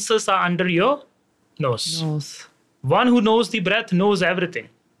the answers are under your nose. Nose. One who knows the breath knows everything.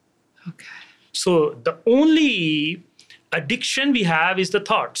 Okay. So the only addiction we have is the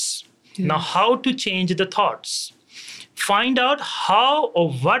thoughts. Yes. Now, how to change the thoughts? Find out how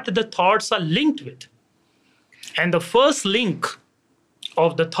or what the thoughts are linked with. And the first link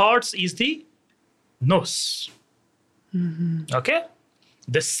of the thoughts is the nose. Okay?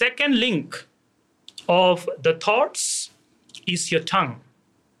 The second link of the thoughts is your tongue.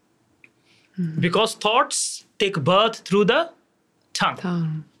 Because thoughts take birth through the tongue.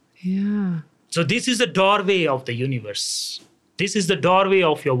 Tongue. Yeah. So this is the doorway of the universe. This is the doorway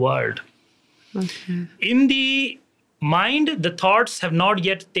of your world. Okay. In the mind, the thoughts have not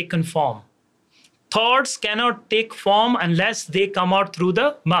yet taken form. Thoughts cannot take form unless they come out through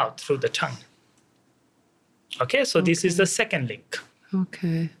the mouth, through the tongue. Okay, so this is the second link.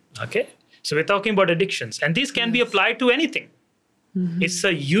 Okay. Okay, so we're talking about addictions, and this can be applied to anything. It's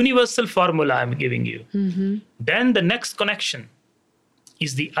a universal formula I'm giving you. Then the next connection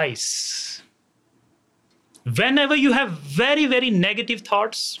is the eyes. Whenever you have very, very negative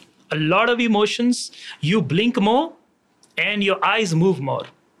thoughts, a lot of emotions, you blink more and your eyes move more.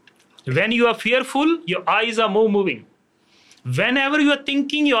 When you are fearful, your eyes are more moving. Whenever you are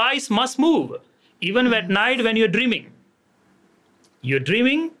thinking, your eyes must move. Even at night when you're dreaming. You're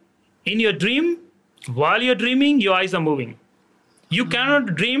dreaming, in your dream, while you're dreaming, your eyes are moving. You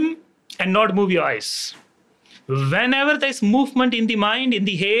cannot dream and not move your eyes. Whenever there's movement in the mind, in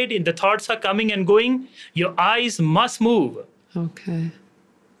the head, in the thoughts are coming and going, your eyes must move. Okay.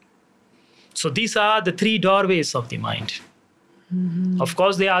 So these are the three doorways of the mind. Of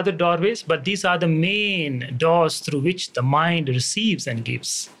course, there are other doorways, but these are the main doors through which the mind receives and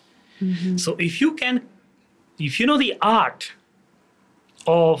gives. So if you know the art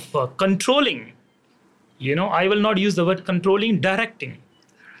of controlling, I will not use the word controlling, directing.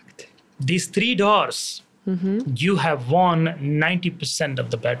 These three doors, you have won 90%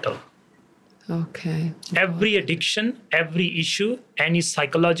 of the battle. Okay. Every addiction, every issue, any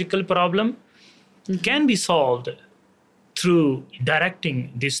psychological problem can be solved through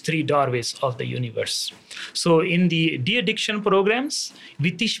directing these three doorways of the universe. So in the de-addiction programs,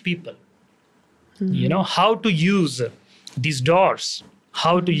 we teach people, how to use these doors,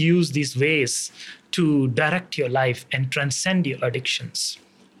 how to use these ways to direct your life and transcend your addictions.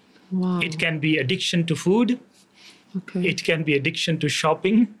 Wow. It can be addiction to food. Okay. It can be addiction to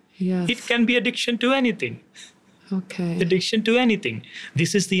shopping. Yes. It can be addiction to anything. Okay. Addiction to anything.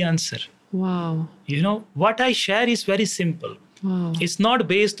 This is the answer. Wow. What I share is very simple. Wow. It's not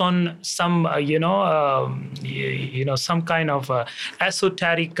based on some, some kind of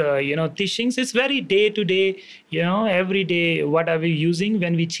esoteric, teachings. It's very day to day, every day, what are we using?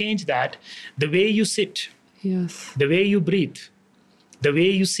 When we change that, the way you sit, Yes. the way you breathe, the way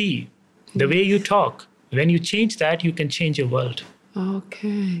you see, the way you talk, when you change that, you can change your world.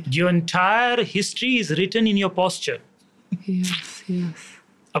 Okay. Your entire history is written in your posture. Yes. Yes.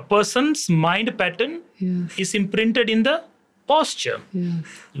 A person's mind pattern Yes. is imprinted in the posture, Yes.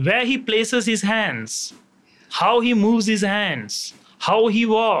 where he places his hands, how he moves his hands, how he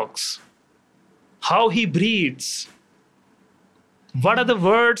walks, how he breathes, what are the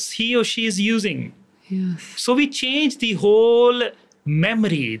words he or she is using. Yes. So we change the whole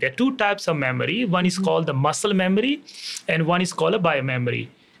memory. There are two types of memory. One is called the muscle memory and one is called a biomemory.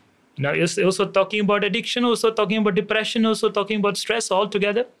 Now, it's also talking about addiction, also talking about depression, also talking about stress all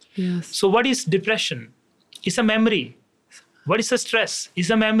together. Yes. So what is depression? It's a memory. What is the stress? It's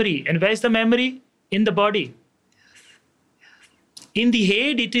a memory. And where is the memory? In the body. In the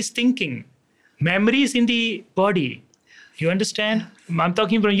head, it is thinking. Memory is in the body. You understand? I'm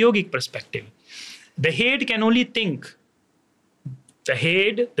talking from a yogic perspective. The head can only think. The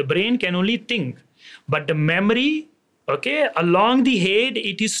head, the brain can only think. But the memory, okay, along the head,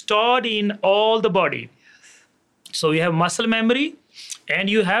 it is stored in all the body. So you have muscle memory and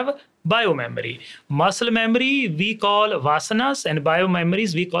you have biomemory. Muscle memory we call vasanas, and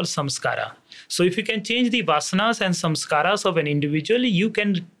biomemories we call samskara. So if you can change the vasanas and samskaras of an individual,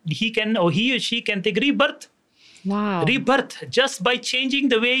 he or she can take rebirth. Wow. Rebirth just by changing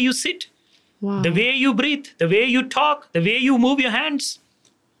the way you sit, Wow. the way you breathe, the way you talk, the way you move your hands.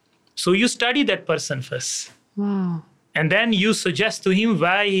 So you study that person first. Wow. And then you suggest to him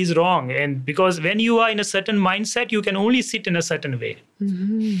why he's wrong. And because when you are in a certain mindset, you can only sit in a certain way.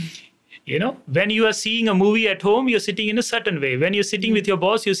 Mm-hmm. You know, when you are seeing a movie at home, you're sitting in a certain way. When you're sitting with your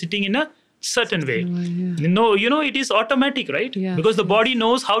boss, you're sitting in a certain way. Yeah. No, you know, it is automatic, right? Yes, because the yes. body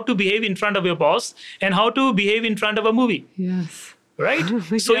knows how to behave in front of your boss and how to behave in front of a movie, Yes. right?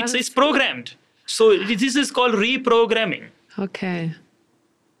 So Yes. it's programmed. So this is called reprogramming. Okay.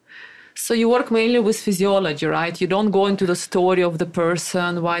 So you work mainly with physiology, right? You don't go into the story of the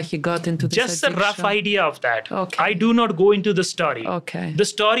person, why he got into this Just a rough addiction. idea of that. Okay. I do not go into the story. Okay. The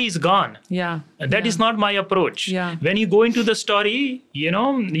story is gone. Yeah. That is not my approach. Yeah. When you go into the story, you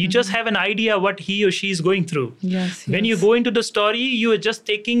know, you just have an idea what he or she is going through. Yes. When you yes. go into the story, you are just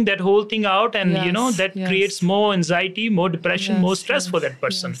taking that whole thing out, and you know Yes, that yes. creates more anxiety, more depression, more Yes, stress for yes, that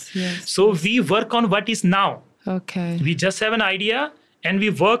person. yes, So we work on what is now. Okay. We just have an idea and we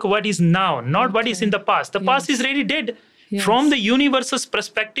work what is now, not what is Okay. in the past. The past Yes. is already dead. Yes. From the universe's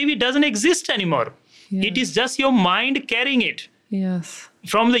perspective, it doesn't exist anymore. It Yes. is just your mind carrying it. Yes.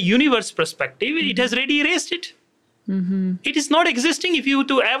 From the universe perspective, it has already erased it. Mm-hmm. It is not existing. If you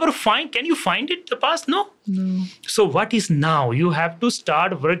to ever find, can you find it, the past? No. No. So what is now? You have to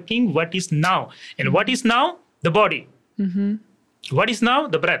start working what is now. And what is now? The body. Mm-hmm. What is now?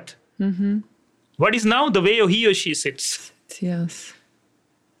 The breath. Mm-hmm. What is now? The way he or she sits. Yes.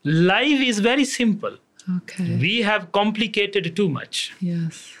 Life is very simple. Okay. We have complicated too much.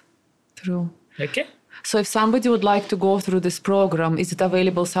 Yes. True. Okay? So if somebody would like to go through this program, is it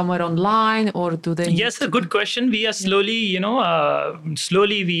available somewhere online, or do they? Yes, a good question. We are slowly,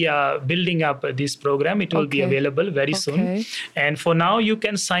 slowly we are building up this program. It will be Okay. available very soon. Okay. And for now, you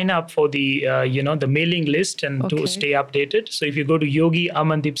can sign up for the, the mailing list and Okay. to stay updated. So if you go to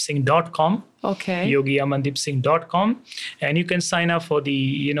yogiamandipsingh.com, Okay. yogiamandipsingh.com, and you can sign up for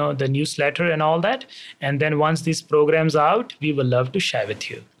the, the newsletter and all that. And then once these programs are out, we will love to share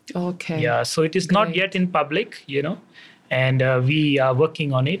with you. Okay. Yeah, so it is not Great. yet in public, and we are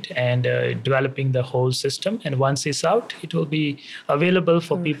working on it and developing the whole system. And once it's out, it will be available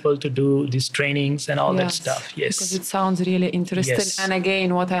for people to do these trainings and all that stuff. Yes. Because it sounds really interesting. Yes. And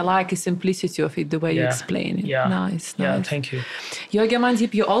again, what I like is simplicity of it, the way you explain it. Yeah. Nice. Yeah, thank you. Yogi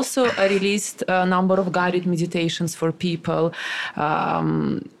Amandip, you also released a number of guided meditations for people.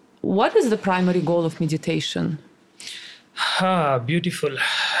 What is the primary goal of meditation? Beautiful.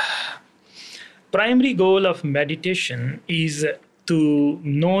 Primary goal of meditation is to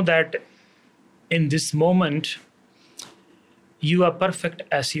know that in this moment, you are perfect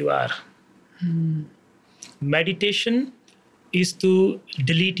as you are. Meditation is to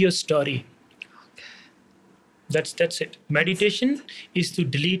delete your story. That's it. Meditation is to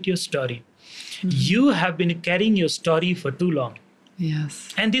delete your story. You have been carrying your story for too long. Yes.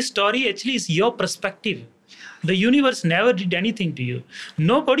 And this story actually is your perspective. The universe never did anything to you.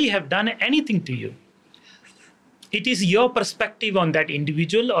 Nobody have done anything to you. It is your perspective on that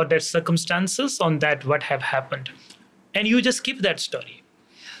individual or that circumstances on that what have happened. And you just keep that story.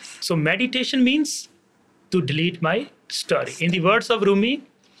 So meditation means to delete my story. In the words of Rumi,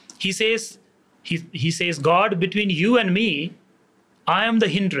 he says, God, between you and me, I am the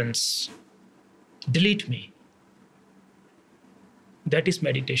hindrance. Delete me. That is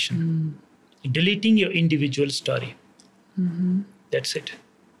meditation. Deleting your individual story. That's it.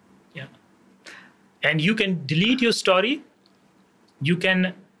 Yeah. And you can delete your story. You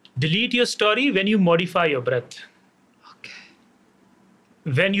can delete your story when you modify your breath. Okay.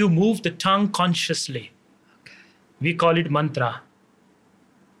 When you move the tongue consciously. Okay. We call it mantra.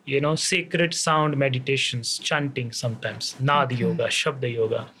 Sacred sound meditations, chanting sometimes, Nad yoga, Shabda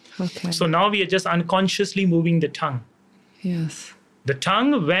yoga. Okay. So now we are just unconsciously moving the tongue. Yes. The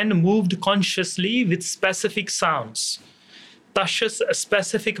tongue, when moved consciously with specific sounds, touches a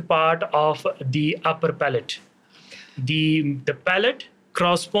specific part of the upper palate. The palate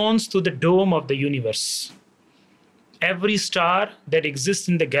corresponds to the dome of the universe. Every star that exists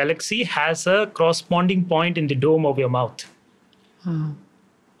in the galaxy has a corresponding point in the dome of your mouth. Wow.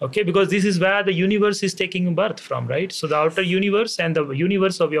 Okay, because this is where the universe is taking birth from, right? So the outer universe and the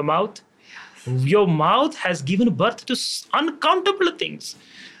universe of your mouth. Your mouth has given birth to uncountable things.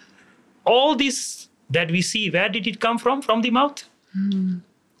 All these that we see, where did it come from? From the mouth.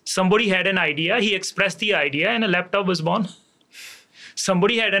 Somebody had an idea, he expressed the idea, and a laptop was born.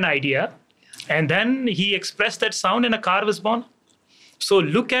 Somebody had an idea, and then he expressed that sound, and a car was born. So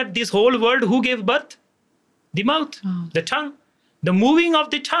look at this whole world. Who gave birth? The mouth, the tongue, the moving of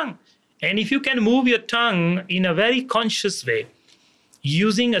the tongue. And if you can move your tongue in a very conscious way,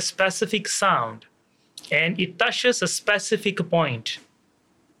 using a specific sound, and it touches a specific point,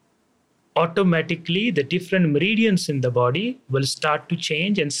 automatically the different meridians in the body will start to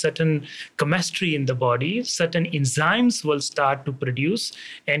change, and certain chemistry in the body, certain enzymes will start to produce,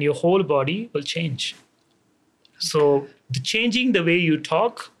 and your whole body will change. So changing the way you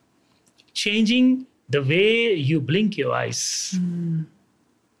talk, changing the way you blink your eyes.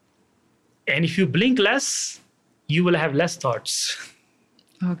 And if you blink less, you will have less thoughts.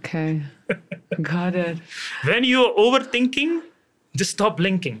 Okay. Got it. When you're overthinking, just stop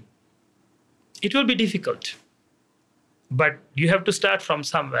blinking. It will be difficult, but you have to start from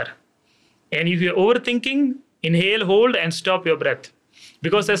somewhere. And if you're overthinking, inhale, hold, and stop your breath.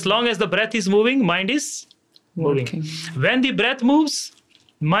 Because as long as the breath is moving, mind is moving. Working. When the breath moves,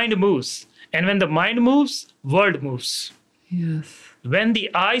 mind moves. And when the mind moves, world moves. Yes. When the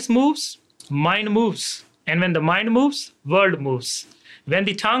eyes moves, mind moves. And when the mind moves, world moves. When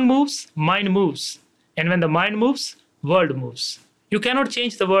the tongue moves, mind moves. And when the mind moves, world moves. You cannot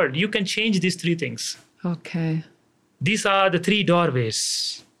change the world. You can change these three things. Okay. These are the three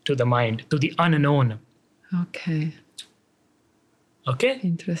doorways to the mind, to the unknown. Okay. Okay?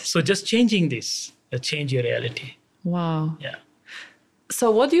 Interesting. So just changing this, change your reality. Wow. Yeah.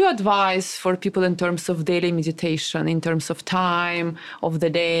 So what do you advise for people in terms of daily meditation, in terms of time of the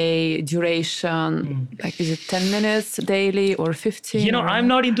day, duration? Like, is it 10 minutes daily or 15? You know, I'm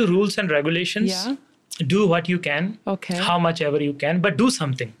not into rules and regulations. Yeah. Do what you can, Okay. how much ever you can, but do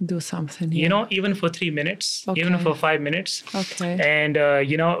something. Do something. You know, even for 3 minutes, even Okay. for 5 minutes. Okay. And,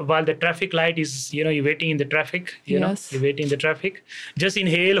 you know, while the traffic light is, you know, you're waiting in the traffic, Yes. you're waiting in the traffic, just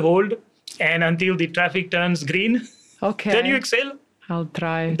inhale, hold, and until the traffic turns green, Okay. then you exhale. I'll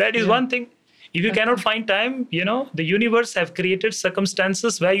try. That is Yeah. one thing. If you cannot find time, you know, the universe have created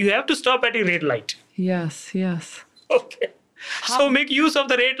circumstances where you have to stop at a red light. Yes. Yes. Okay. So make use of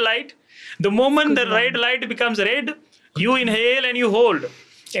the red light. The moment the red light becomes red, you inhale and you hold.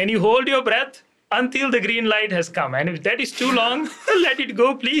 And you hold your breath until the green light has come. And if that is too long, let it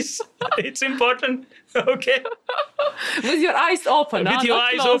go, please. It's important. Okay. With your eyes open. With your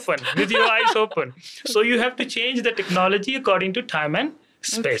not eyes closed. open. With your eyes open. So you have to change the technology according to time and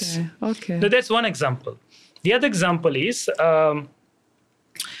space. Okay. Okay. So that's one example. The other example is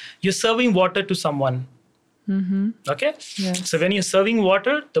you're serving water to someone. Okay? Yes. So when you're serving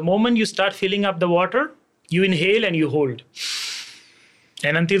water, the moment you start filling up the water, you inhale and you hold.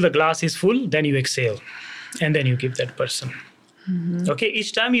 And until the glass is full, then you exhale. And then you give that person. Okay?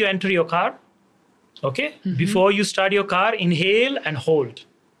 Each time you enter your car, okay? Before you start your car, inhale and hold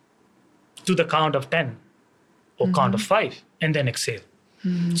to the count of 10 or count of 5, and then exhale.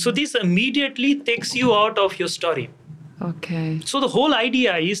 So this immediately takes you out of your story. Okay. So the whole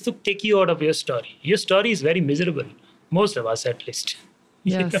idea is to take you out of your story. Your story is very miserable, most of us at least.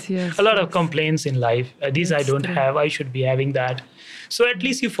 Yes, yes. A lot of yes. complaints in life. This I That's don't true. have. I should be having that. So at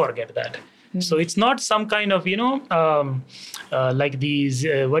least you forget that. So it's not some kind of, like these,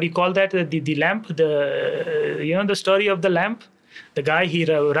 what do you call that? The lamp, the story of the lamp. The guy, he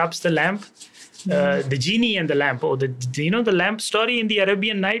rubs the lamp. The genie and the lamp, or the lamp story in the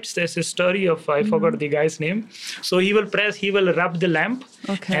Arabian Nights. There's a story of, I forgot the guy's name. So he will rub the lamp,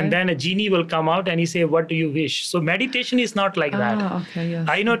 Okay. and then a genie will come out and he say, what do you wish? So meditation is not like that. Ah, okay, yes.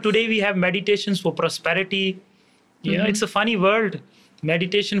 I know today we have meditations for prosperity. You know, it's a funny word.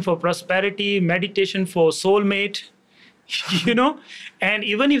 Meditation for prosperity, meditation for soulmate, and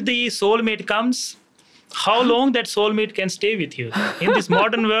even if the soulmate comes, how long that soulmate can stay with you in this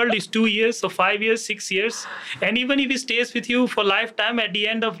modern world is 2 years or 5 years, 6 years. And even if he stays with you for lifetime, at the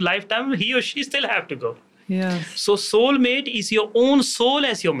end of lifetime, he or she still have to go. Yes. So soulmate is your own soul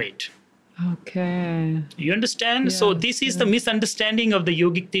as your mate. Okay. You understand? So Yes, this is the misunderstanding of the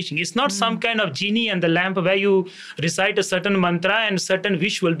yogic teaching. It's not some kind of genie and the lamp where you recite a certain mantra and certain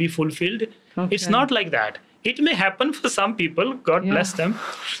wish will be fulfilled. It's Okay. not like that. It may happen for some people, God bless them,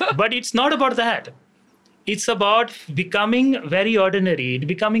 but it's not about that. It's about becoming very ordinary,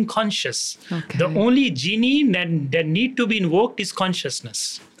 becoming conscious. Okay. The only genie that need to be invoked is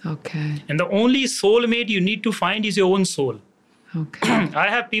consciousness. Okay. And the only soulmate you need to find is your own soul. Okay.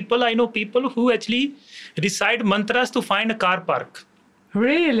 I know people who actually recite mantras to find a car park.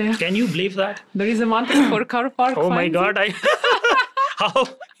 Really? Can you believe that? There is a mantra for car park. Oh my finding? God,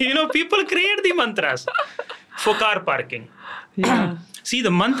 how, people create the mantras for car parking. Yeah. See,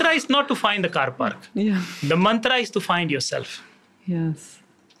 the mantra is not to find the car park. Yeah. The mantra is to find yourself. Yes.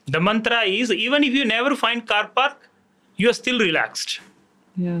 The mantra is, even if you never find car park, you are still relaxed.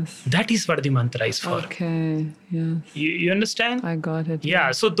 Yes. That is what the mantra is for. Okay. Yes. You understand? I got it.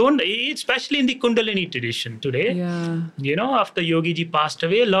 Yeah. So don't, especially in the Kundalini tradition today, Yeah. After Yogi ji passed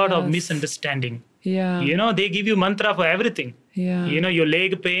away, a lot of Yes. misunderstanding. Yeah. They give you mantra for everything. Yeah. Your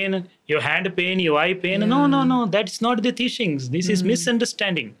leg pain, your hand pain, your eye pain. Yeah. No. That's not the teachings. This is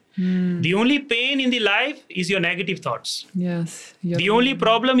misunderstanding. The only pain in the life is your negative thoughts. Yes. The only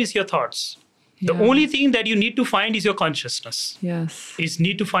problem is your thoughts. The Yeah. only thing that you need to find is your consciousness. Yes. Is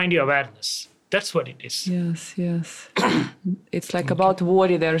need to find your awareness. That's what it is. Yes, yes. It's like about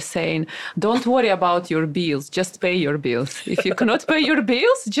worry, they're saying, don't worry about your bills, just pay your bills. If you cannot pay your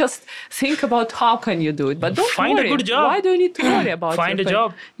bills, just think about how can you do it. But don't Find worry. a good job. Why do you need to worry about Find a your job.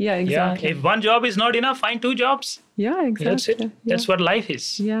 Yeah, exactly. Yeah. If one job is not enough, find 2 jobs. Yeah, exactly. That's it. Yeah. That's what life is.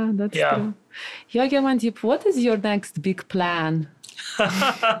 Yeah, that's Yeah. true. Yogi Amandeep, what is your next big plan?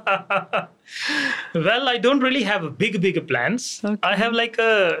 Well, I don't really have big plans. Okay. I have like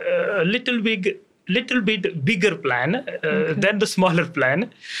a little bit bigger plan than the smaller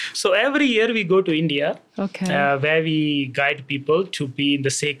plan. So every year we go to India, Okay. where we guide people to be in the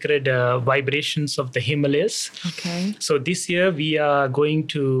sacred vibrations of the Himalayas. Okay. So this year we are going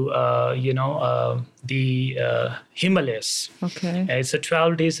to, the Himalayas. Okay. It's a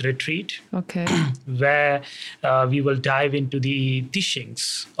 12 days retreat Okay. where we will dive into the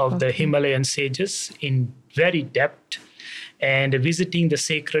teachings of the Himalayan sages in very depth and visiting the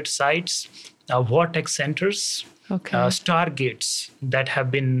sacred sites, vortex centers, Okay. stargates that have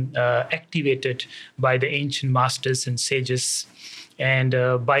been activated by the ancient masters and sages. And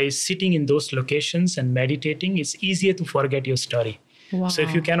by sitting in those locations and meditating, it's easier to forget your story. Wow. So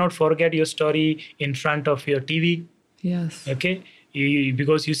if you cannot forget your story in front of your TV, Yes. okay,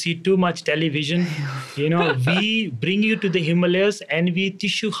 because you see too much television, we bring you to the Himalayas and we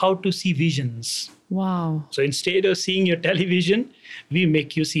teach you how to see visions. Wow. So instead of seeing your television, we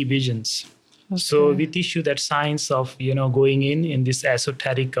make you see visions. So Okay. we teach you that science of, going in this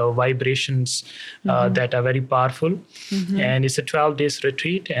esoteric vibrations that are very powerful. And it's a 12 days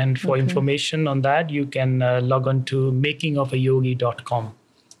retreat. And for information on that, you can log on to makingofAyogi.com.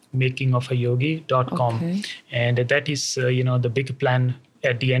 makingofAyogi.com. Okay. And that is, the big plan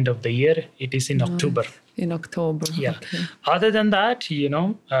at the end of the year. It is in October. In October. Yeah. Okay. Other than that,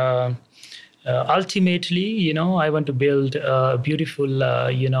 ultimately, I want to build a beautiful,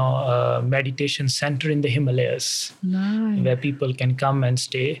 meditation center in the Himalayas Nice. where people can come and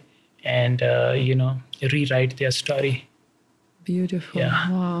stay and, rewrite their story. Beautiful. Yeah.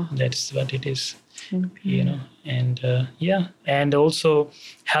 Wow. That's what it is, Okay. and and also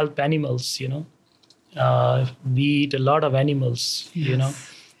help animals, we eat a lot of animals,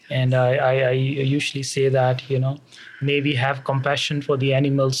 Yes. and I usually say that, may we have compassion for the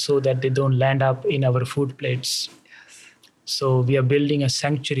animals so that they don't land up in our food plates. Yes. So we are building a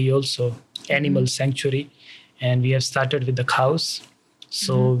sanctuary also, animal sanctuary, and we have started with the cows.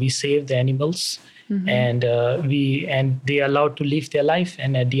 So we save the animals, and they are allowed to live their life,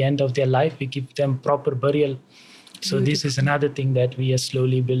 and at the end of their life, we give them proper burial. So this is another thing that we are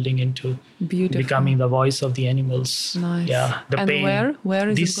slowly building into, Beautiful. becoming the voice of the animals. Nice. Yeah, the And pain. where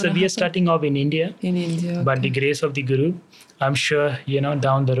is This it gonna we are happen? starting off in India, In India. but the okay. grace of the Guru, I'm sure,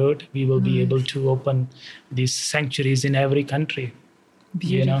 down the road, we will be able to open these sanctuaries in every country.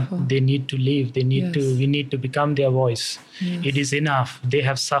 Beautiful. They need to live. They need Yes. we need to become their voice. Yes. It is enough. They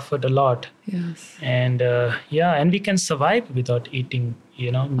have suffered a lot. Yes. And and we can survive without eating, meat.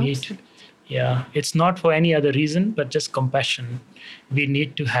 Absolutely. Yeah, it's not for any other reason, but just compassion. We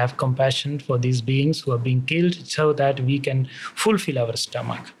need to have compassion for these beings who are being killed so that we can fulfill our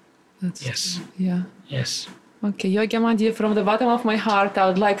stomach. That's Yes. true. Yeah. Yes. Okay, Yogi Amandeep, from the bottom of my heart, I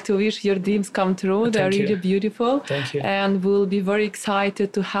would like to wish your dreams come true. They're Thank you. really beautiful. Thank you. And we'll be very excited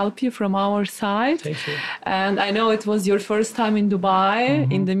to help you from our side. Thank you. And I know it was your first time in Dubai,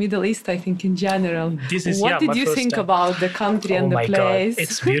 in the Middle East, I think, in general. This is, what yeah, did my you first think time. about the country and the my place? God,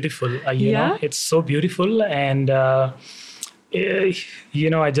 it's beautiful. Yeah? It's so beautiful. And,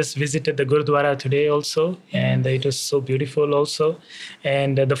 I just visited the Gurdwara today also, and it was so beautiful also.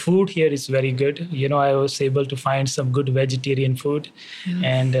 And the food here is very good. I was able to find some good vegetarian food.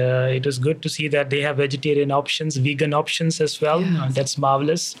 And it was good to see that they have vegetarian options, vegan options as well. Yes. That's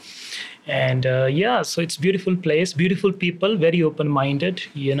marvelous. And so it's beautiful place, beautiful people, very open-minded,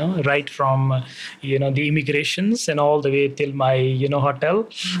 right from, the immigrations and all the way till my, hotel.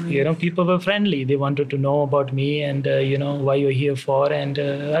 People were friendly. They wanted to know about me and, why you're here for. And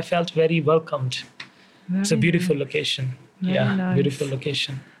I felt very welcomed. It's a beautiful location. Nice. Beautiful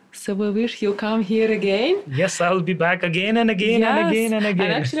location. So we wish you come here again. Yes, I'll be back again and again and again and again.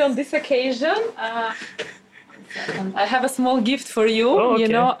 And actually on this occasion, I have a small gift for you. Oh,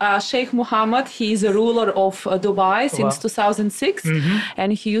 okay. Sheikh Mohammed, he is a ruler of Dubai since 2006.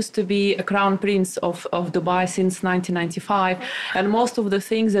 And he used to be a crown prince of Dubai since 1995. And most of the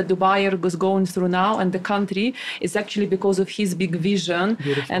things that Dubai is going through now and the country is actually because of his big vision.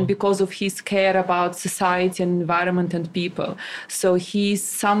 Beautiful. And because of his care about society and environment and people. So he's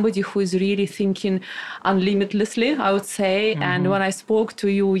somebody who is really thinking unlimitlessly, I would say. And when I spoke to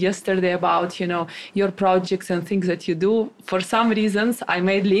you yesterday about, your projects and things that you do, for some reasons I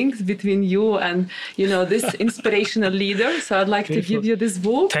made links between you and this inspirational leader. So I'd like to give you this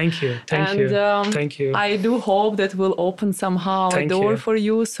book. Thank you. Thank you. I do hope that will open somehow a door for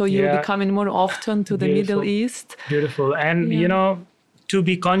you, so you'll be coming more often to the Middle East. Beautiful. And to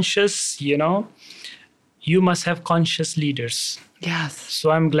be conscious, you must have conscious leaders. Yes.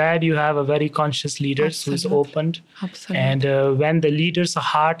 So I'm glad you have a very conscious leader who is opened. Absolutely. And when the leader's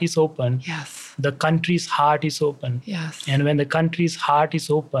heart is open, the country's heart is open. Yes. And when the country's heart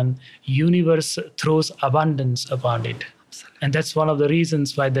is open, universe throws abundance upon it. Absolutely. And that's one of the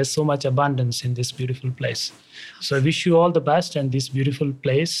reasons why there's so much abundance in this beautiful place. So I wish you all the best in this beautiful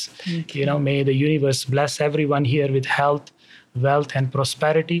place. Thank you. May the universe bless everyone here with health, wealth, and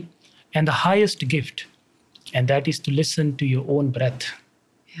prosperity. And the highest gift, and that is to listen to your own breath.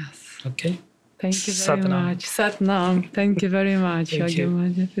 Yes. Okay? Thank you very Satnam. much. Satnam. Thank you very much, Thank you.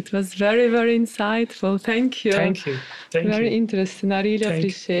 Yogi. It was very, very insightful. Thank you. Thank you. Very interesting. I really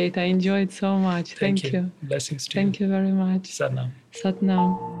appreciate. I enjoyed so much. Thank you. Blessings to you. Thank you very much. Satnam.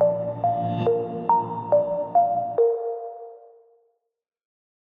 Satnam.